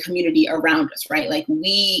 the community around us, right? Like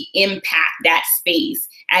we impact that space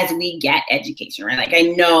as we get education, right? Like I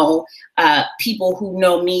know people who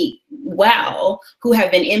know me well, who have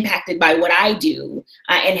been impacted by what I do,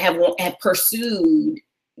 and have pursued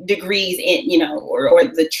degrees in, or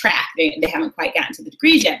the track, they haven't quite gotten to the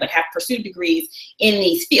degrees yet, but have pursued degrees in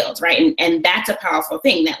these fields, right? And that's a powerful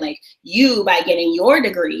thing, that like you, by getting your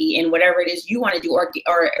degree in whatever it is you want to do,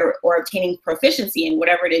 or obtaining proficiency in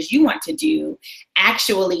whatever it is you want to do,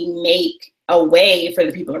 actually make a way for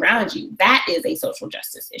the people around you. That is a social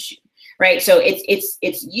justice issue, right? So it's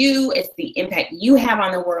the impact you have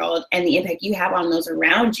on the world and the impact you have on those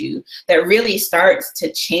around you that really starts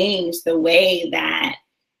to change the way that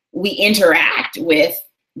we interact with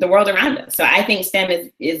the world around us. So I think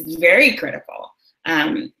STEM is very critical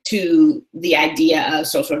to the idea of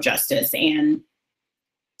social justice, and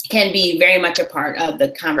can be very much a part of the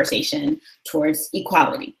conversation towards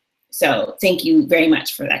equality. So thank you very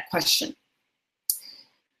much for that question.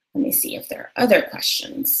 Let me see if there are other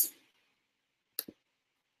questions.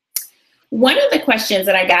 One of the questions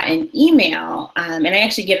that I got in email, and I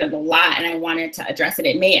actually get it a lot and I wanted to address it,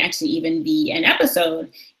 it may actually even be an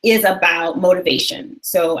episode, is about motivation.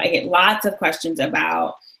 So I get lots of questions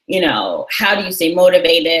about, how do you stay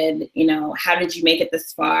motivated? How did you make it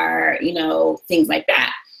this far? Things like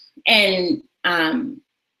that. And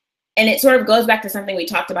it sort of goes back to something we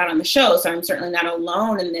talked about on the show. So I'm certainly not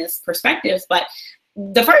alone in this perspective, but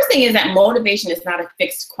the first thing is that motivation is not a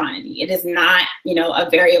fixed quantity. It is not, a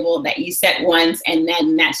variable that you set once and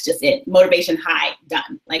then that's just it. Motivation high,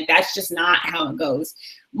 done. Like that's just not how it goes.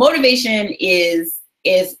 Motivation is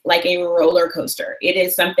like a roller coaster. It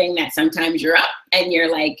is something that sometimes you're up and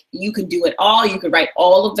you're like, you could do it all. You could write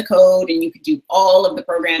all of the code and you could do all of the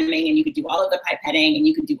programming and you could do all of the pipetting and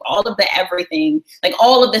you could do all of the everything, like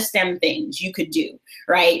all of the STEM things you could do,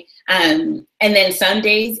 right? And then some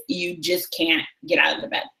days you just can't get out of the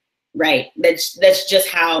bed, right? That's just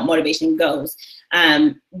how motivation goes.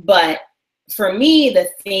 But for me, the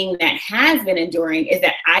thing that has been enduring is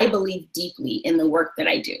that I believe deeply in the work that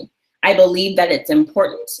I do. I believe that it's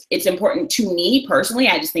important. It's important to me personally.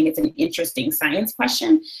 I just think it's an interesting science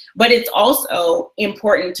question, but it's also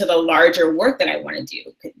important to the larger work that I want to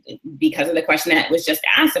do because of the question that was just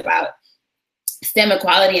asked about STEM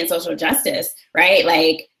equality and social justice, right?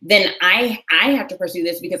 Like, then I have to pursue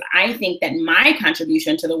this because I think that my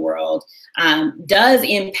contribution to the world does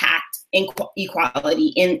impact equality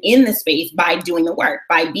in the space by doing the work,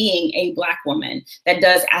 by being a Black woman that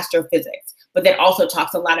does astrophysics, but that also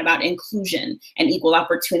talks a lot about inclusion and equal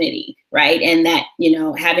opportunity, right? And that,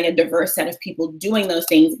 having a diverse set of people doing those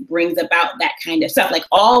things brings about that kind of stuff. Like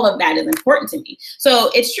all of that is important to me.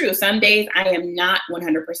 So it's true, some days I am not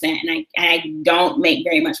 100% and I don't make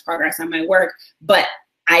very much progress on my work, but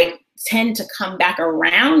I tend to come back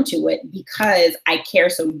around to it because I care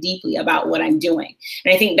so deeply about what I'm doing.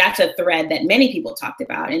 And I think that's a thread that many people talked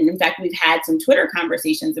about. And in fact, we've had some Twitter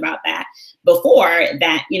conversations about that before,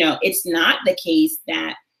 that, it's not the case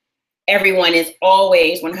that everyone is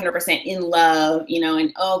always 100% in love,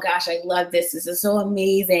 and oh gosh, I love this. This is so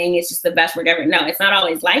amazing. It's just the best work ever. No, it's not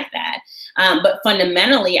always like that. But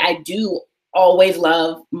fundamentally, I do always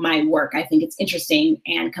love my work. I think it's interesting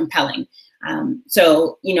and compelling.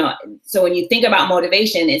 So when you think about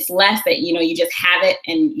motivation, it's less that, you just have it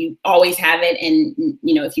and you always have it. And,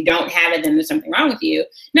 if you don't have it, then there's something wrong with you.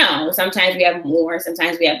 No, sometimes we have more,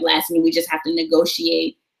 sometimes we have less, and we just have to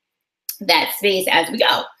negotiate that space as we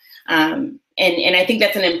go. And I think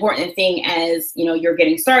that's an important thing as, you're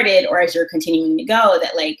getting started or as you're continuing to go,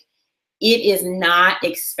 that like, it is not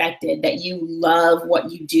expected that you love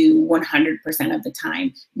what you do 100% of the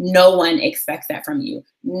time. No one expects that from you.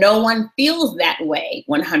 No one feels that way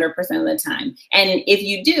 100% of the time. And if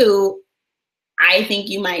you do, I think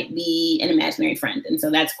you might be an imaginary friend. And so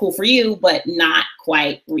that's cool for you, but not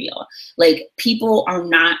quite real. Like, people are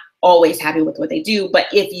not always happy with what they do. But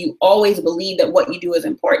if you always believe that what you do is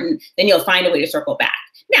important, then you'll find a way to circle back.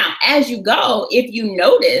 Now, as you go, if you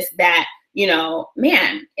notice that, you know,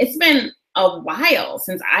 man, it's been a while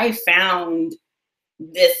since I found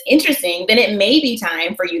this interesting, then it may be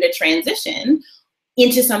time for you to transition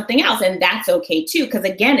into something else. And that's okay too. Because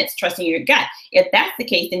again, it's trusting your gut. If that's the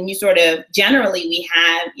case, then you sort of, generally we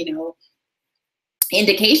have, you know,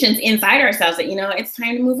 indications inside ourselves that, you know, it's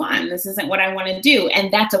time to move on. This isn't what I want to do.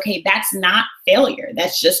 And that's okay. That's not failure.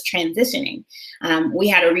 That's just transitioning. We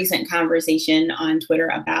had a recent conversation on Twitter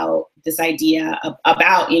about this idea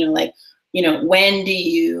about, you know, like, you know, when do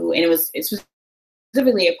you, and it's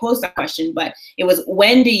specifically a post-op question, but it was,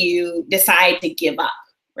 when do you decide to give up?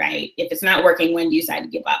 Right? If it's not working, when do you decide to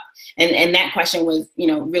give up? And that question was, you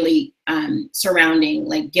know, really surrounding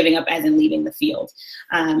like giving up as in leaving the field.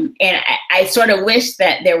 And I sort of wish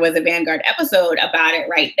that there was a Vanguard episode about it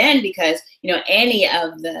right then, because, you know, any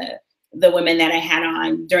of the women that I had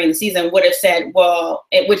on during the season would have said, well,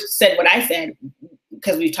 it would have said what I said,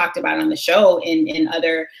 because we've talked about on the show in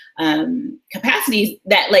other capacities,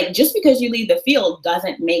 that like, just because you leave the field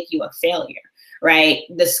doesn't make you a failure. Right?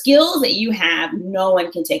 The skills that you have, no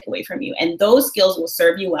one can take away from you. And those skills will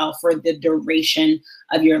serve you well for the duration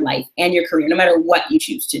of your life and your career, no matter what you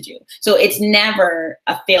choose to do. So it's never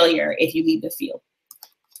a failure if you leave the field.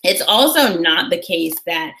 It's also not the case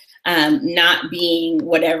that not being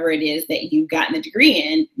whatever it is that you've gotten the degree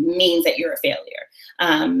in means that you're a failure.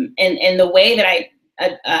 And the way that I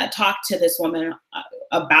talked to this woman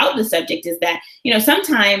about the subject is that, you know,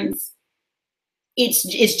 sometimes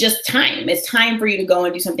it's just time. It's time for you to go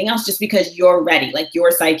and do something else just because you're ready. Like,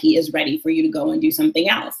 your psyche is ready for you to go and do something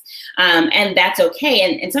else. And that's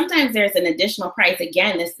okay. And sometimes there's an additional price.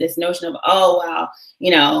 Again, this notion of, oh, well,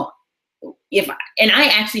 you know, and I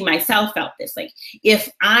actually myself felt this, like, if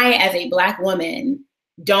I, as a Black woman,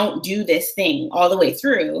 don't do this thing all the way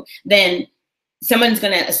through, then someone's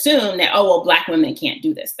going to assume that, oh, well, Black women can't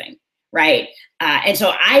do this thing. Right. And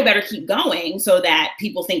so I better keep going so that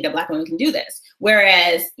people think that Black women can do this.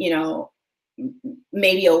 Whereas, you know,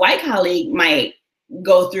 maybe a white colleague might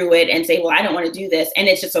go through it and say, well, I don't want to do this. And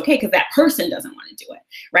it's just okay because that person doesn't want to do it.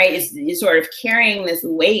 Right. It's sort of carrying this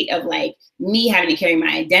weight of like me having to carry my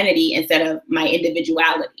identity instead of my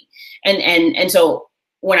individuality. And so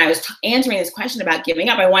when I was answering this question about giving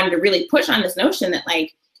up, I wanted to really push on this notion that,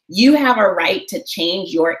 like, you have a right to change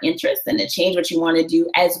your interests and to change what you want to do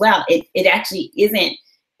as well. It actually isn't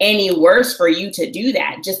any worse for you to do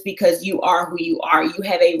that just because you are who you are. You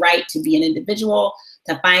have a right to be an individual,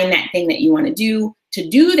 to find that thing that you want to do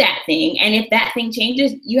that thing. And if that thing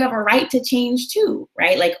changes, you have a right to change too,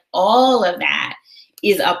 right? Like, all of that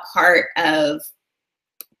is a part of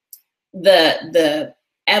the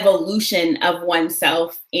evolution of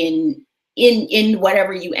oneself in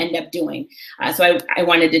whatever you end up doing. So I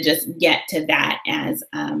wanted to just get to that as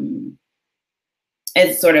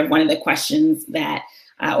sort of one of the questions that,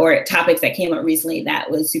 or topics that came up recently that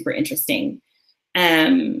was super interesting.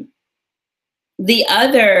 The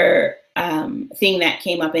other thing that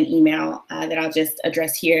came up in email that I'll just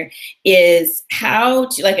address here is how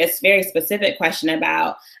to, like, a very specific question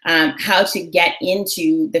about how to get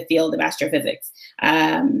into the field of astrophysics.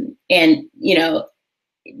 And, you know,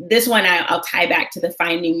 this one I'll tie back to the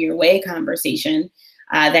finding your way conversation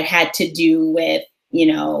that had to do with, you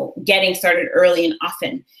know, getting started early and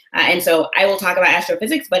often. And so I will talk about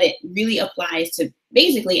astrophysics, but it really applies to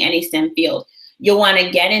basically any STEM field. You'll want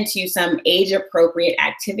to get into some age-appropriate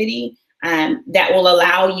activity that will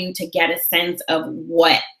allow you to get a sense of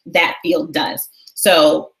what that field does.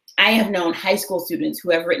 So I have known high school students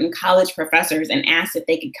who have written college professors and asked if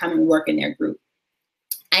they could come and work in their group.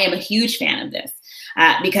 I am a huge fan of this.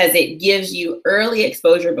 Because it gives you early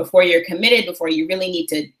exposure before you're committed, before you really need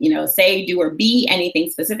to, you know, say, do, or be anything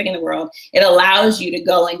specific in the world. It allows you to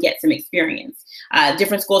go and get some experience.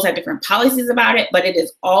 Different schools have different policies about it, but it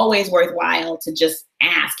is always worthwhile to just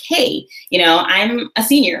ask, hey, you know, I'm a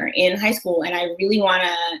senior in high school and I really want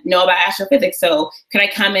to know about astrophysics. So can I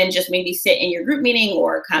come and just maybe sit in your group meeting,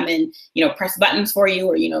 or come and, you know, press buttons for you,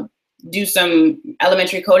 or, you know, do some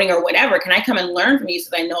elementary coding or whatever? Can I come and learn from you so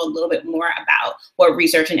that I know a little bit more about what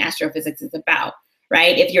research in astrophysics is about,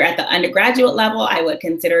 right? If you're at the undergraduate level, I would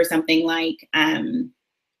consider something like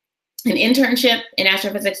an internship in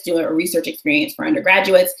astrophysics, do a research experience for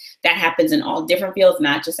undergraduates. That happens in all different fields,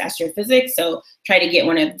 not just astrophysics. So try to get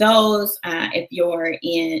one of those if you're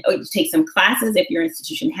in, or take some classes if your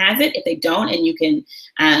institution has it. If they don't, and you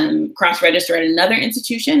can cross-register at another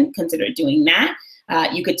institution, consider doing that.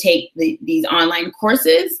 You could take these online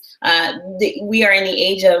courses. We are in the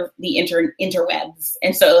age of the interwebs.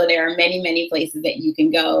 And so there are many, many places that you can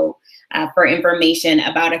go for information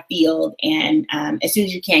about a field. And as soon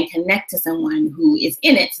as you can, connect to someone who is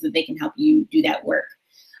in it so that they can help you do that work.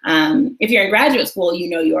 If you're in graduate school, you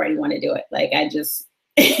know you already want to do it. Like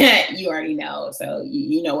you already know, so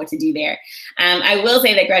you know what to do there. I will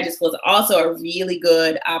say that graduate school is also a really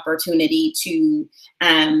good opportunity to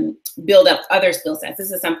build up other skill sets.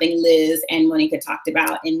 This is something Liz and Monica talked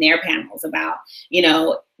about in their panels about, you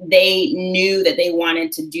know, they knew that they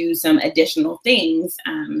wanted to do some additional things.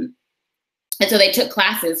 And so they took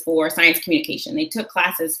classes for science communication. They took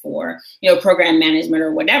classes for, you know, program management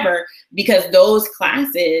or whatever, because those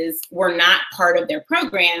classes were not part of their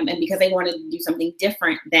program. And because they wanted to do something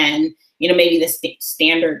different than, you know, maybe the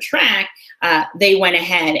standard track, they went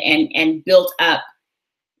ahead and built up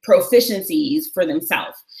proficiencies for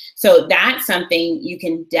themselves. So that's something you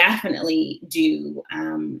can definitely do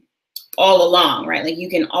all along, right? Like you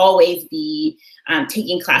can always be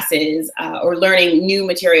taking classes or learning new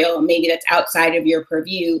material, maybe that's outside of your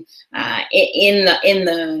purview, to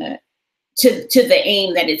the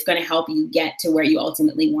aim that it's going to help you get to where you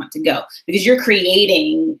ultimately want to go. Because you're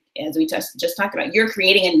creating, as we just talked about, you're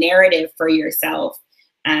creating a narrative for yourself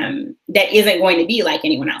that isn't going to be like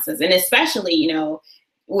anyone else's. And especially, you know,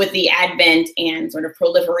 with the advent and sort of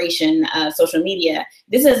proliferation of social media,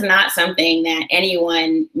 this is not something that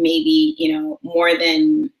anyone maybe, you know, more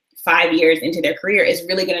than 5 years into their career is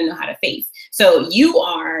really going to know how to face. So you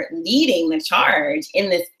are leading the charge in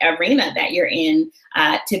this arena that you're in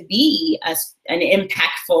to be an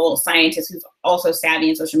impactful scientist who's also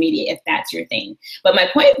savvy in social media, if that's your thing. But my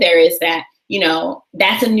point there is that, you know,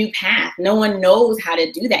 that's a new path. No one knows how to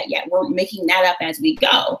do that yet. We're making that up as we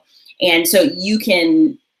go. And so you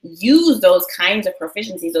can use those kinds of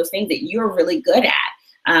proficiencies, those things that you're really good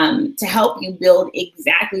at, to help you build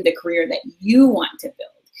exactly the career that you want to build.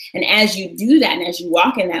 And as you do that, and as you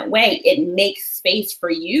walk in that way, it makes space for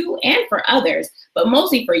you and for others, but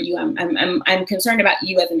mostly for you. I'm concerned about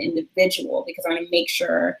you as an individual, because I want to make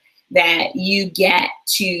sure that you get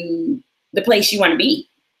to the place you want to be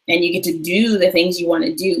and you get to do the things you want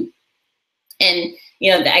to do. And you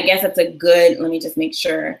know, I guess that's a good, let me just make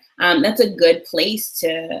sure, that's a good place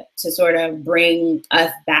to sort of bring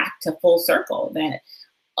us back to full circle, that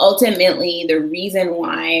ultimately the reason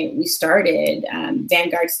why we started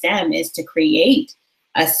Vanguard STEM is to create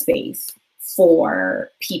a space for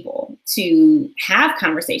people to have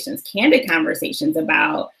conversations, candid conversations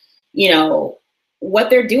about, you know, what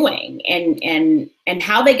they're doing and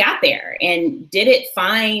how they got there. And did it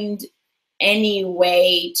find any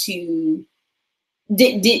way to,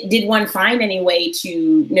 did one find any way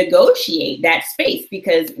to negotiate that space?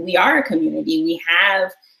 Because we are a community. We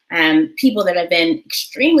have people that have been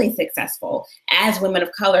extremely successful as women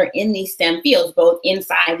of color in these STEM fields, both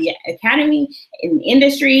inside the academy, in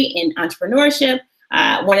industry, in entrepreneurship.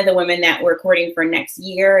 One of the women that we're courting for next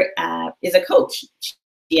year is a coach.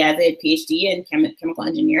 She has a PhD in chemical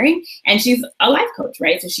engineering, and she's a life coach,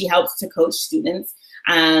 right? So she helps to coach students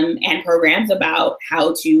and programs about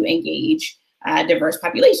how to engage diverse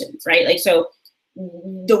populations, right? Like, so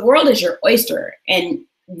the world is your oyster, and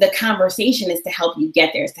the conversation is to help you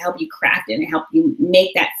get there, is to help you craft it and help you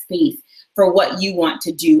make that space for what you want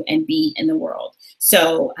to do and be in the world.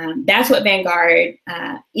 So that's what Vanguard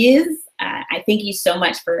is. I thank you so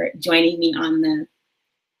much for joining me on the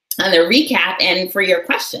recap and for your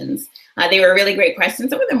questions. They were really great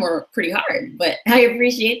questions. Some of them were pretty hard, but I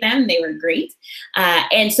appreciate them. They were great.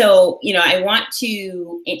 And so, you know, I want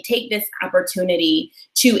to take this opportunity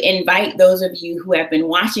to invite those of you who have been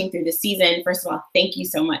watching through the season. First of all, thank you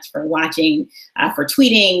so much for watching, for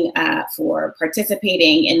tweeting, for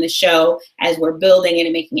participating in the show as we're building it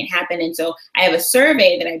and making it happen. And so I have a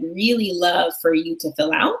survey that I'd really love for you to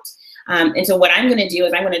fill out. And so what I'm going to do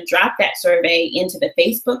is I'm going to drop that survey into the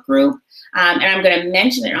Facebook group, and I'm going to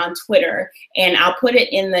mention it on Twitter, and I'll put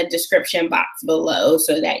it in the description box below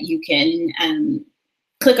so that you can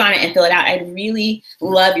click on it and fill it out. I'd really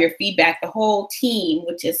love your feedback. The whole team,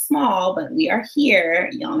 which is small, but we are here.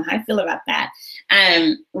 Y'all know how I feel about that.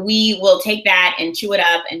 We will take that and chew it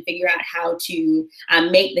up and figure out how to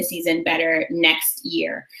make the season better next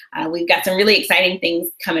year. We've got some really exciting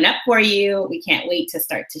things coming up for you. We can't wait to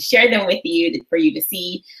start to share them with you for you to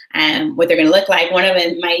see what they're going to look like. One of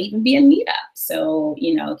them might even be a meetup. So,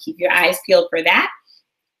 you know, keep your eyes peeled for that.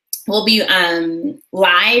 We'll be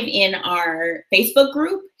live in our Facebook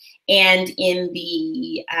group and in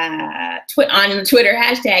the on the Twitter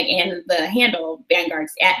hashtag and the handle Vanguard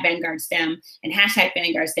 @VanguardSTEM and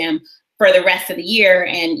 #VanguardSTEM for the rest of the year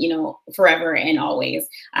and, you know, forever and always.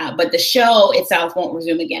 But the show itself won't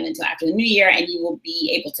resume again until after the new year, and you will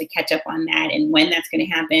be able to catch up on that and when that's going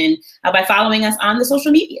to happen by following us on the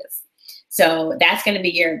social medias. So that's going to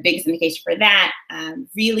be your biggest indication for that. I'm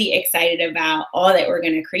really excited about all that we're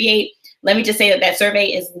going to create. Let me just say that that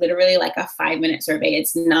survey is literally like a 5-minute survey.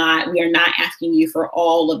 It's not, we are not asking you for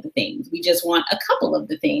all of the things. We just want a couple of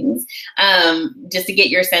the things, just to get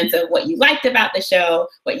your sense of what you liked about the show,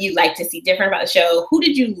 what you'd like to see different about the show. Who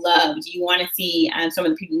did you love? Do you want to see some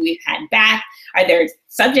of the people we've had back? Are there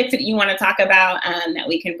subjects that you want to talk about that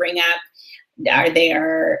we can bring up? Are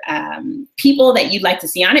there people that you'd like to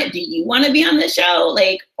see on it? Do you want to be on the show?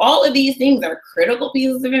 Like, all of these things are critical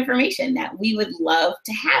pieces of information that we would love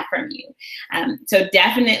to have from you. So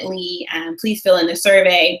definitely please fill in the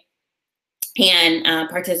survey and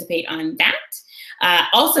participate on that.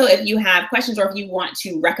 Also, if you have questions or if you want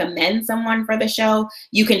to recommend someone for the show,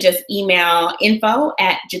 you can just email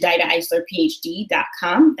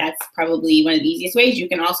info@JedidahIslerPhD.com. That's probably one of the easiest ways. You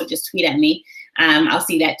can also just tweet at me. I'll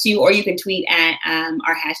see that too. Or you can tweet at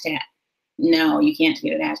our hashtag. No, you can't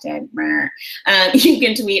tweet at hashtag. You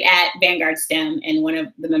can tweet at Vanguard STEM, and one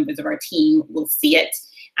of the members of our team will see it,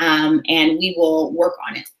 and we will work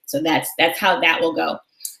on it. So that's how that will go.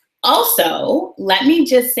 Also, let me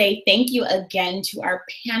just say thank you again to our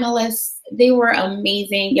panelists. They were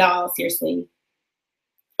amazing, y'all, seriously.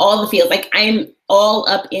 All the feels, like I'm all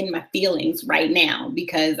up in my feelings right now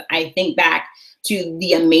because I think back to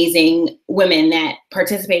the amazing women that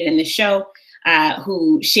participated in the show,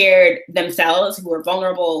 who shared themselves, who were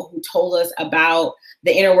vulnerable, who told us about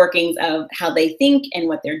the inner workings of how they think and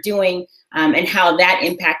what they're doing, and how that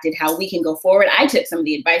impacted how we can go forward. I took some of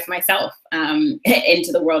the advice myself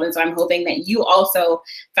into the world, and so I'm hoping that you also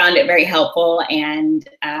found it very helpful and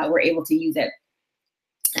were able to use it.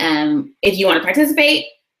 If you want to participate,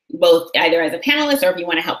 both either as a panelist or if you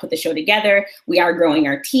want to help put the show together, we are growing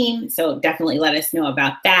our team, so definitely let us know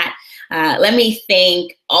about that. Let me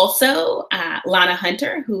thank also Lana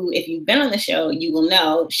Hunter, who, if you've been on the show, you will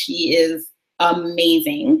know she is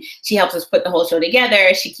amazing. She helps us put the whole show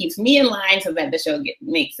together. She keeps me in line so that the show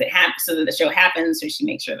makes it happen, so that the show happens. So she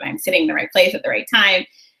makes sure that I'm sitting in the right place at the right time.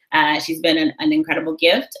 She's been an incredible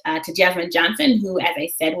gift. To Jasmine Johnson, who, as I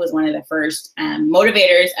said, was one of the first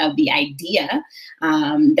motivators of the idea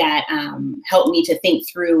that helped me to think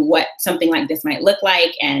through what something like this might look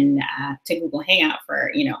like, and to Google Hangout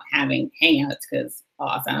for, you know, having Hangouts, because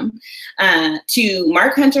awesome. To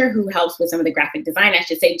Mark Hunter, who helps with some of the graphic design. I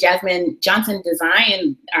should say Jasmine Johnson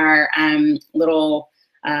designed our little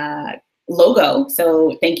logo.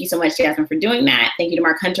 So thank you so much, Jasmine, for doing that. Thank you to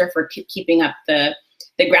Mark Hunter for keeping up the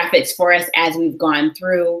graphics for us as we've gone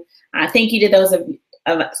through. Thank you to those of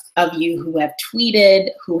you who have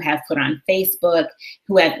tweeted, who have put on Facebook,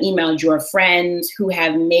 who have emailed your friends, who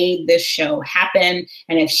have made this show happen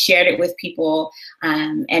and have shared it with people,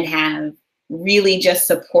 and have really just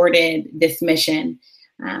supported this mission.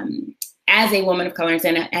 As a woman of color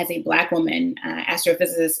and as a Black woman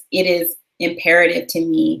astrophysicist, it is imperative to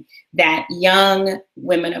me that young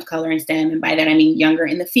women of color in STEM, and by that I mean younger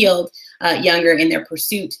in the field, younger in their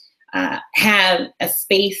pursuit, have a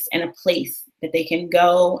space and a place that they can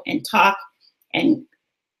go and talk and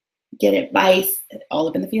get advice, all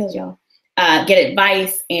up in the fields, y'all, get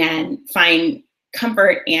advice and find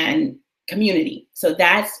comfort and community. So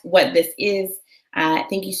that's what this is.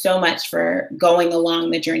 Thank you so much for going along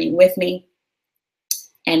the journey with me.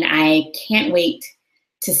 And I can't wait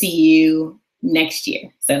to see you next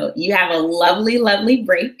year. So you have a lovely, lovely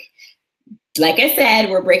break. Like I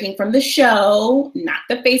said, we're breaking from the show, not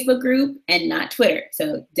the Facebook group and not Twitter.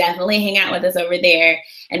 So definitely hang out with us over there.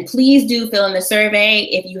 And please do fill in the survey.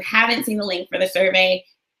 If you haven't seen the link for the survey,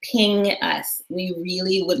 ping us. We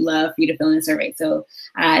really would love for you to fill in the survey. So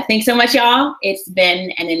thanks so much, y'all. It's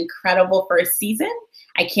been an incredible first season.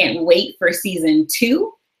 I can't wait for season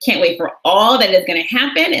 2. Can't wait for all that is going to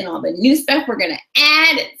happen and all the new stuff we're going to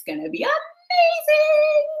add. It's going to be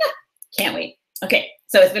amazing. Can't wait. Okay,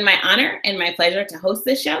 So it's been my honor and my pleasure to host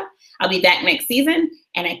this show. I'll be back next season,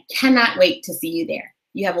 and I cannot wait to see you there.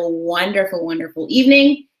 You have a wonderful, wonderful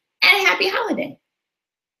evening and a happy holiday.